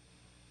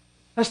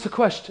 That's the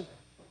question.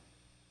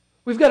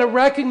 We've got to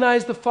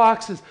recognize the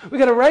foxes. We've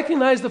got to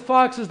recognize the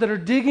foxes that are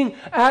digging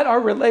at our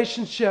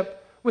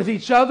relationship with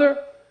each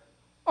other,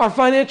 our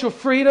financial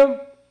freedom,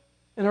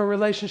 and our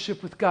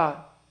relationship with God.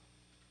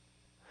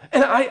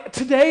 And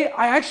today,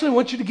 I actually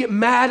want you to get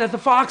mad at the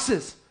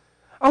foxes.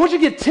 I want you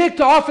to get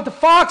ticked off at the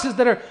foxes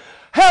that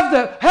have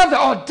the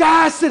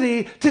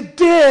audacity to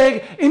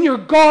dig in your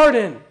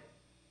garden.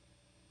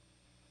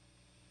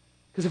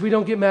 Because if we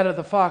don't get mad at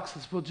the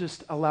foxes, we'll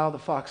just allow the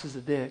foxes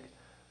to dig.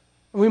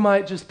 And we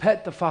might just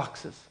pet the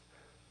foxes.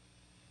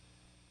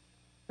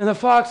 And the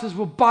foxes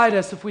will bite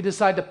us if we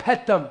decide to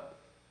pet them.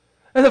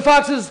 And the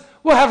foxes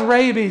will have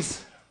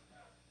rabies.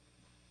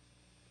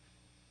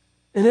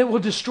 And it will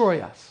destroy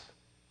us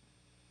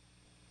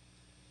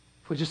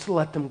if we just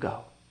let them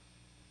go.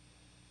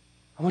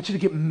 I want you to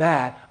get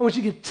mad. I want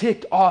you to get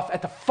ticked off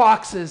at the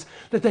foxes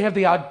that they have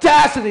the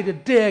audacity to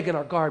dig in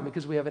our garden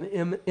because we have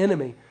an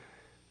enemy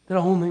that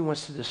only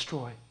wants to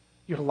destroy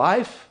your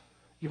life,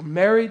 your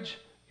marriage,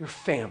 your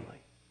family.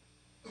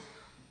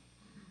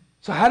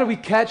 So how do we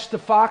catch the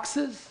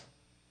foxes?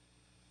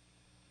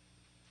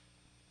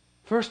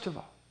 First of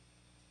all,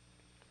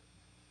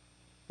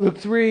 Luke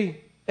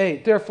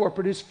 3:8, therefore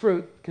produce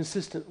fruit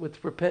consistent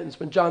with repentance.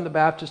 When John the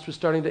Baptist was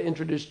starting to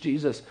introduce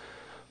Jesus,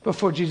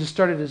 before Jesus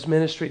started his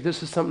ministry,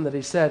 this is something that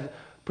he said,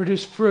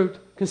 produce fruit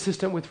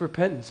consistent with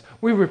repentance.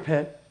 We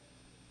repent.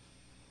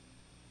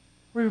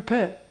 We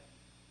repent.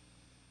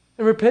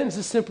 And repentance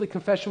is simply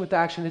confession with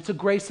action. It's a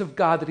grace of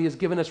God that he has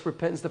given us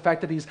repentance, the fact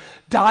that he's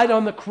died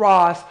on the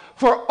cross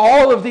for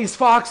all of these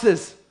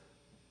foxes.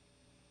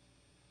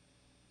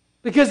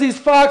 Because these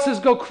foxes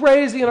go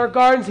crazy in our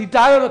gardens, he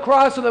died on the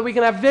cross so that we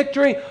can have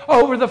victory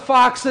over the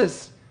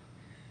foxes.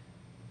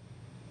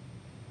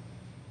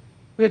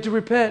 We have to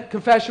repent,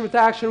 confession with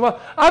action. Well,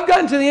 I've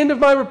gotten to the end of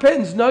my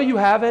repentance. No, you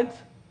haven't.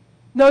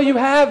 No, you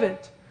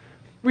haven't.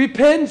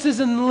 Repentance is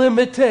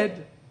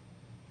unlimited.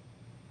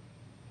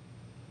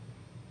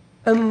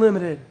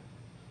 Unlimited.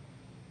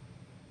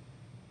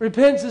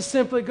 Repentance is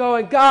simply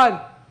going,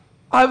 God,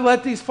 I've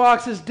let these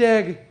foxes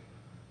dig.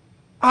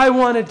 I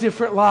want a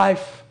different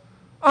life.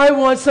 I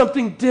want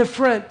something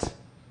different.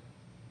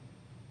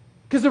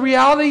 Because the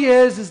reality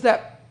is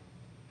that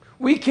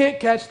we can't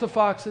catch the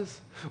foxes.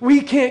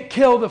 We can't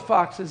kill the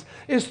foxes.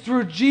 It's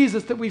through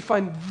Jesus that we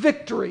find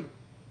victory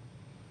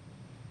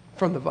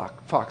from the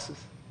foxes.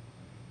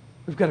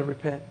 We've got to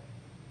repent.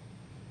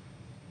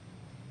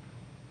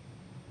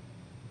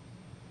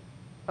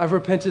 I've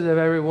repented of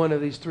every one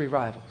of these three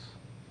rivals.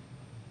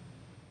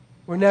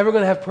 We're never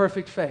going to have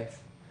perfect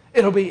faith.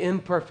 It'll be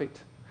imperfect.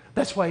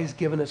 That's why he's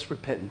given us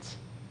repentance.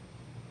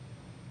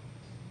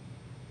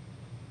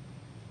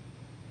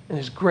 And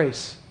his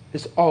grace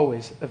is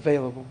always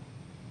available.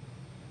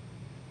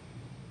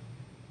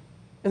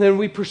 And then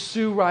we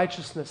pursue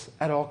righteousness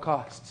at all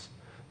costs.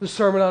 The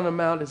Sermon on the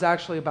Mount is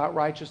actually about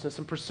righteousness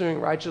and pursuing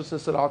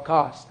righteousness at all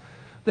costs.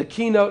 The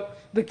keynote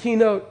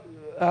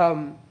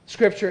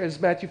scripture is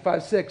Matthew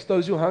 5:6.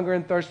 Those who hunger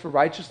and thirst for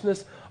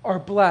righteousness are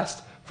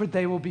blessed, for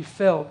they will be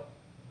filled.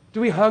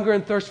 Do we hunger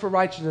and thirst for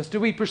righteousness? Do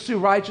we pursue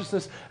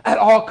righteousness at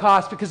all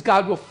costs because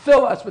God will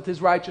fill us with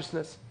his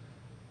righteousness?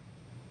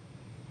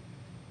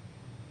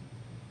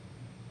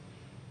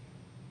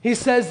 He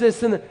says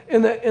this in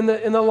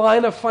the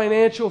line of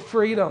financial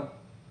freedom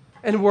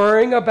and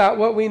worrying about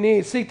what we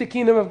need. Seek the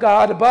kingdom of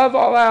God above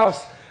all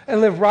else and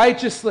live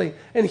righteously,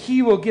 and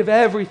he will give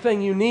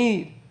everything you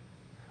need.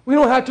 We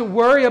don't have to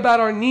worry about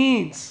our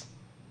needs.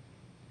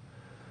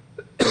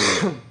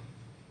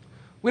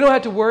 We don't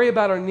have to worry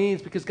about our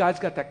needs because God's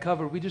got that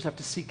covered. We just have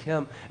to seek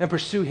him and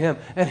pursue him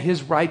and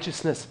his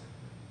righteousness.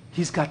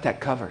 He's got that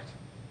covered.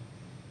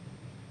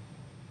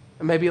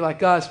 And maybe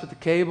like us with the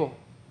cable.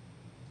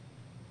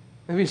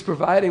 Maybe he's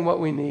providing what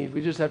we need.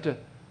 We just have to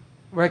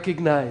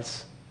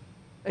recognize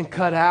and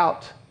cut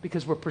out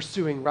because we're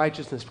pursuing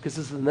righteousness, because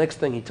this is the next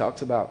thing he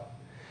talks about.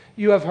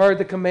 You have heard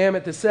the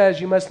commandment that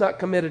says you must not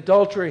commit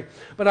adultery.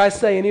 But I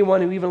say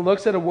anyone who even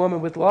looks at a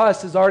woman with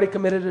lust has already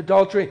committed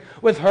adultery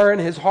with her in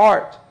his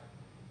heart.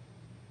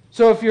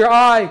 So if your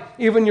eye,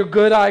 even your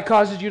good eye,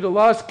 causes you to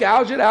lust,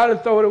 gouge it out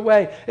and throw it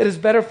away. It is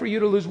better for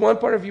you to lose one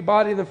part of your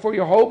body than for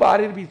your whole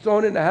body to be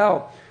thrown into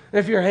hell. And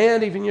if your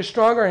hand, even your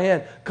stronger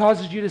hand,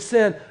 causes you to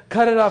sin,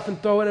 cut it off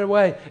and throw it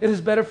away. It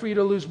is better for you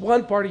to lose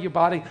one part of your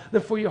body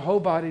than for your whole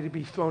body to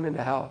be thrown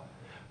into hell.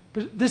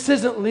 But this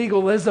isn't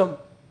legalism.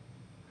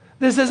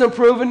 This isn't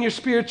proving your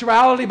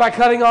spirituality by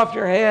cutting off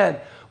your hand.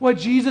 What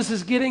Jesus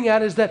is getting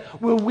at is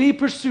that will we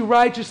pursue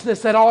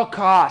righteousness at all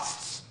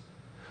costs?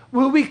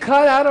 Will we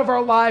cut out of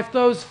our life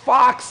those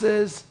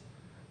foxes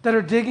that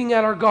are digging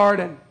at our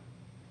garden?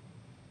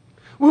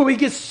 Will we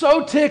get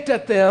so ticked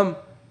at them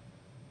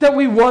that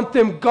we want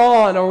them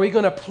gone, or are we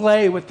going to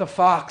play with the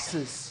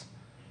foxes?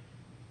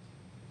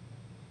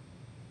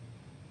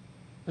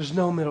 There's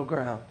no middle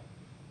ground.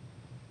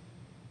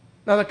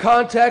 Now the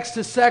context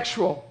is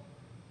sexual,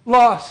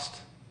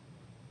 lust,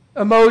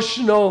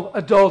 emotional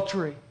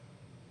adultery.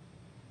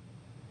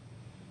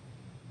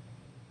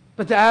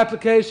 But the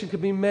application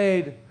could be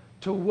made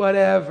to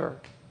whatever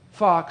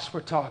fox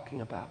we're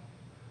talking about.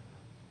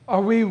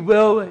 Are we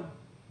willing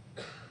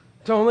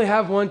to only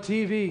have one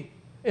TV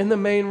in the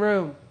main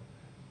room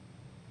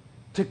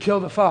to kill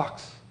the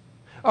fox?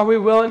 Are we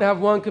willing to have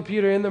one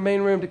computer in the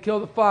main room to kill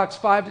the fox,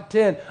 5 to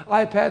 10,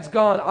 iPad's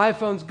gone,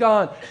 iPhone's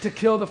gone, to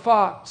kill the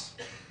fox?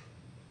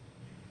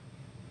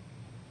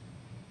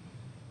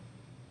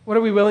 What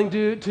are we willing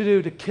to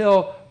do to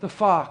kill the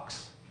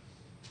fox?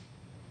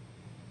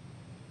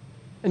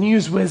 And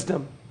use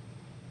wisdom.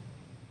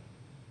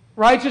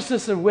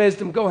 Righteousness and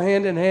wisdom go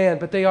hand in hand,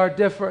 but they are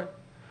different.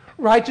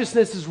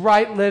 Righteousness is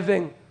right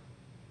living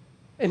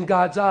in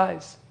God's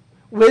eyes.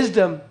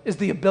 Wisdom is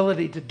the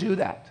ability to do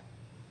that.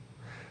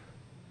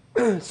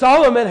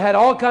 Solomon had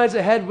all kinds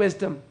of head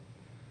wisdom,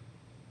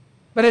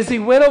 but as he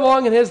went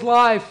along in his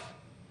life,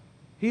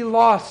 he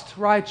lost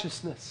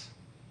righteousness.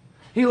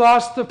 He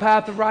lost the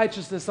path of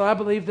righteousness, and I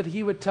believe that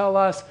he would tell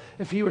us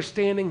if he were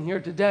standing here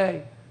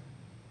today.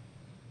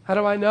 How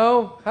do I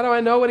know? How do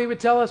I know what he would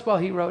tell us? Well,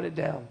 he wrote it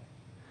down.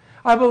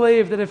 I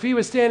believe that if he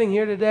was standing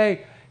here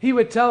today, he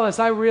would tell us,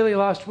 I really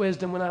lost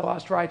wisdom when I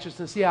lost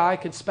righteousness. Yeah, I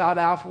could spout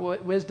out for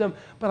wisdom,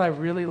 but I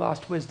really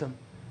lost wisdom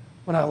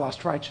when I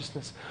lost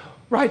righteousness.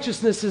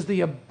 Righteousness is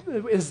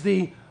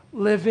the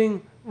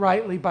living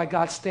rightly by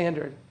God's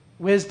standard.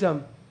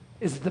 Wisdom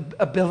is the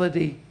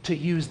ability to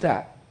use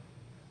that.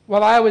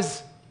 While I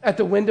was at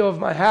the window of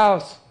my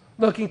house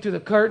looking through the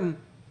curtain,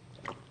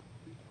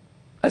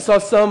 I saw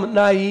some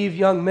naive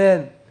young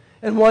men,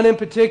 and one in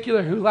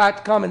particular who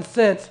lacked common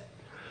sense.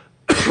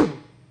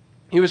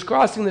 He was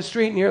crossing the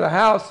street near the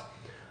house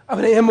of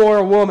an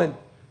immoral woman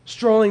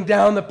strolling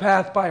down the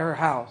path by her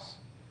house.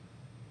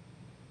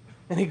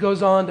 And he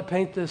goes on to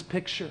paint this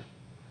picture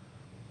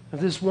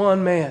of this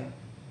one man.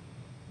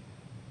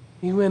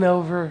 He went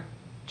over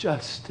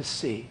just to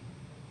see.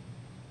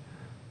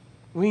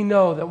 We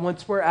know that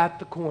once we're at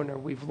the corner,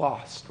 we've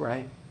lost,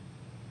 right?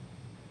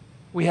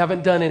 We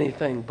haven't done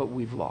anything, but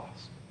we've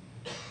lost.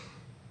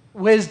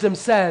 Wisdom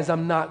says,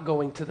 I'm not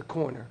going to the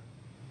corner.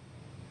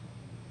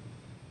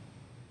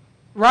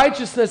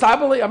 Righteousness,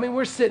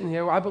 we're sitting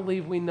here, I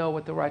believe we know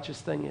what the righteous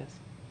thing is.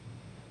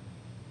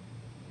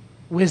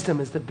 Wisdom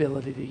is the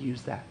ability to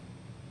use that.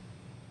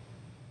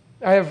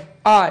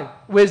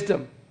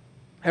 Wisdom,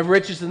 have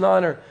riches and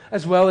honor,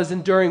 as well as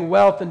enduring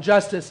wealth and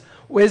justice.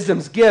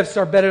 Wisdom's gifts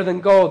are better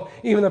than gold,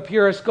 even the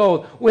purest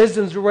gold.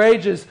 Wisdom's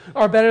wages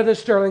are better than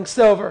sterling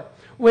silver.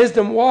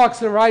 Wisdom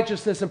walks in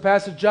righteousness and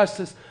passes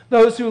justice.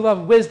 Those who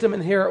love wisdom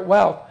inherit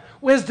wealth.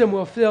 Wisdom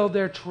will fill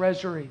their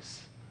treasuries.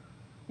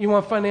 You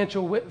want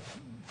financial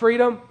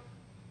freedom?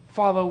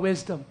 Follow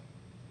wisdom.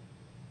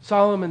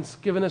 Solomon's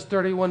given us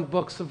 31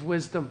 books of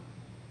wisdom,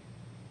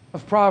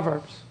 of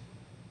Proverbs,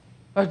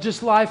 of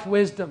just life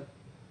wisdom.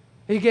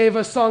 He gave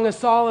us Song of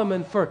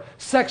Solomon for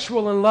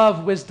sexual and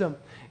love wisdom,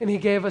 and he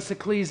gave us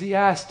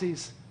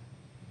Ecclesiastes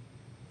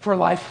for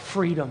life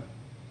freedom.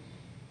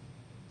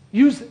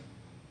 Use it.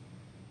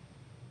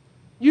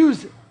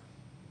 Use it.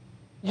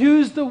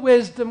 Use the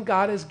wisdom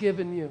God has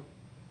given you,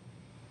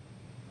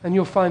 and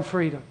you'll find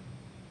freedom.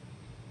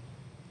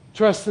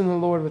 Trust in the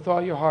Lord with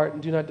all your heart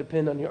and do not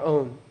depend on your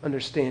own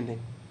understanding.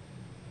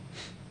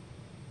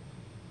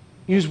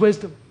 Use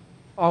wisdom.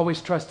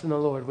 Always trust in the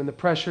Lord. When the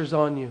pressure's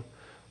on you,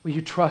 will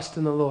you trust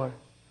in the Lord?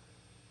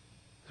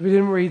 We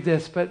didn't read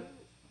this, but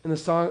in the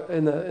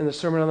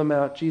Sermon on the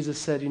Mount, Jesus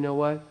said, you know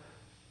what?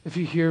 If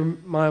you hear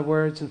my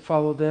words and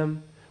follow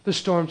them, the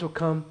storms will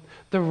come,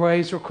 the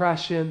waves will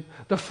crash in,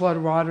 the flood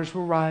waters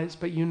will rise,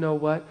 but you know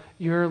what?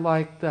 You're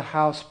like the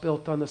house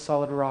built on the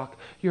solid rock.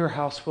 Your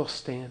house will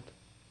stand.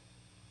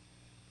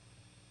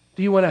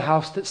 Do you want a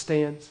house that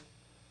stands,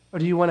 or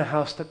do you want a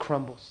house that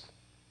crumbles?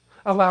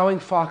 Allowing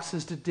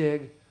foxes to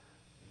dig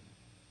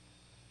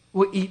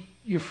will eat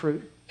your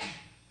fruit.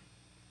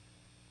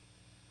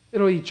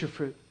 It'll eat your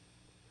fruit.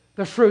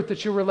 The fruit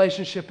that your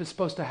relationship is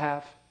supposed to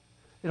have,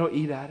 it'll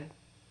eat at it.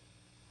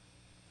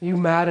 Are you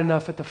mad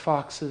enough at the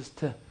foxes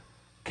to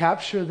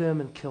capture them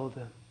and kill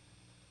them?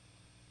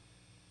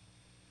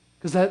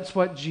 Because that's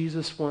what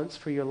Jesus wants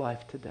for your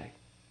life today.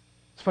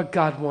 It's what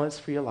God wants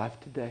for your life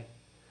today.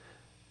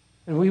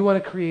 And we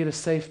want to create a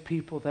safe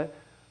people that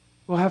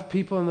we'll have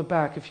people in the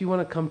back. If you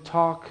want to come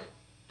talk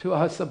to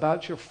us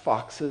about your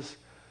foxes,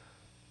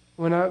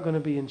 we're not going to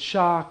be in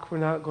shock. We're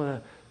not going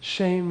to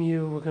shame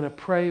you. We're going to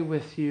pray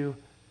with you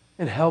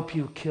and help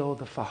you kill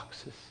the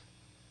foxes.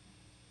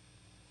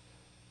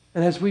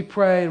 And as we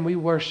pray and we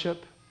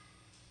worship,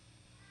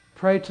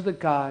 pray to the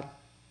God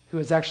who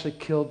has actually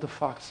killed the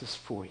foxes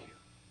for you.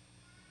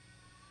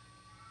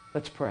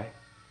 Let's pray.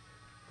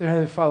 Dear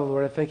Heavenly Father,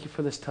 Lord, I thank you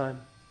for this time.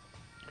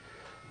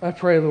 I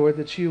pray, Lord,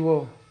 that you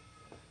will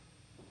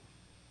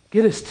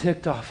get us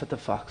ticked off at the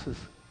foxes.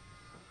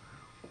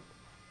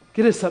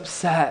 Get us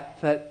upset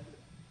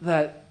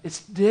that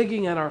it's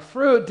digging at our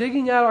fruit,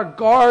 digging at our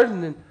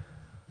garden, and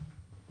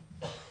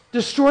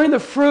destroying the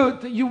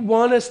fruit that you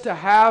want us to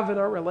have in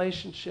our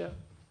relationship.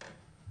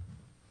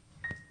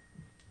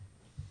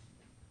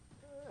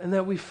 And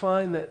that we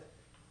find that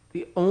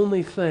the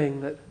only thing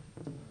that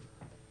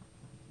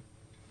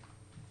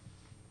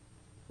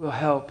will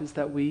help is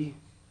that we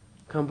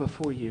come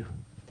before you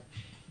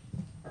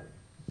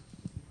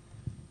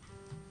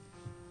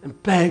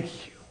and beg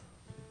you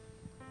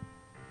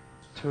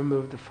to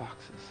remove the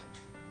foxes.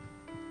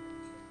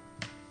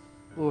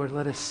 Lord,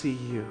 let us see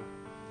you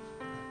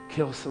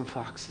kill some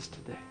foxes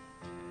today,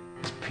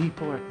 because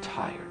people are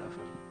tired of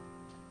them.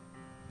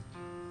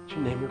 In your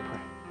name we pray.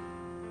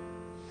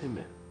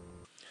 Amen.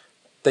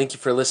 Thank you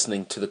for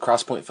listening to the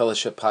Crosspoint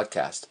Fellowship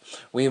podcast.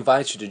 We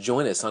invite you to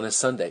join us on a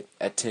Sunday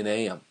at 10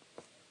 a.m.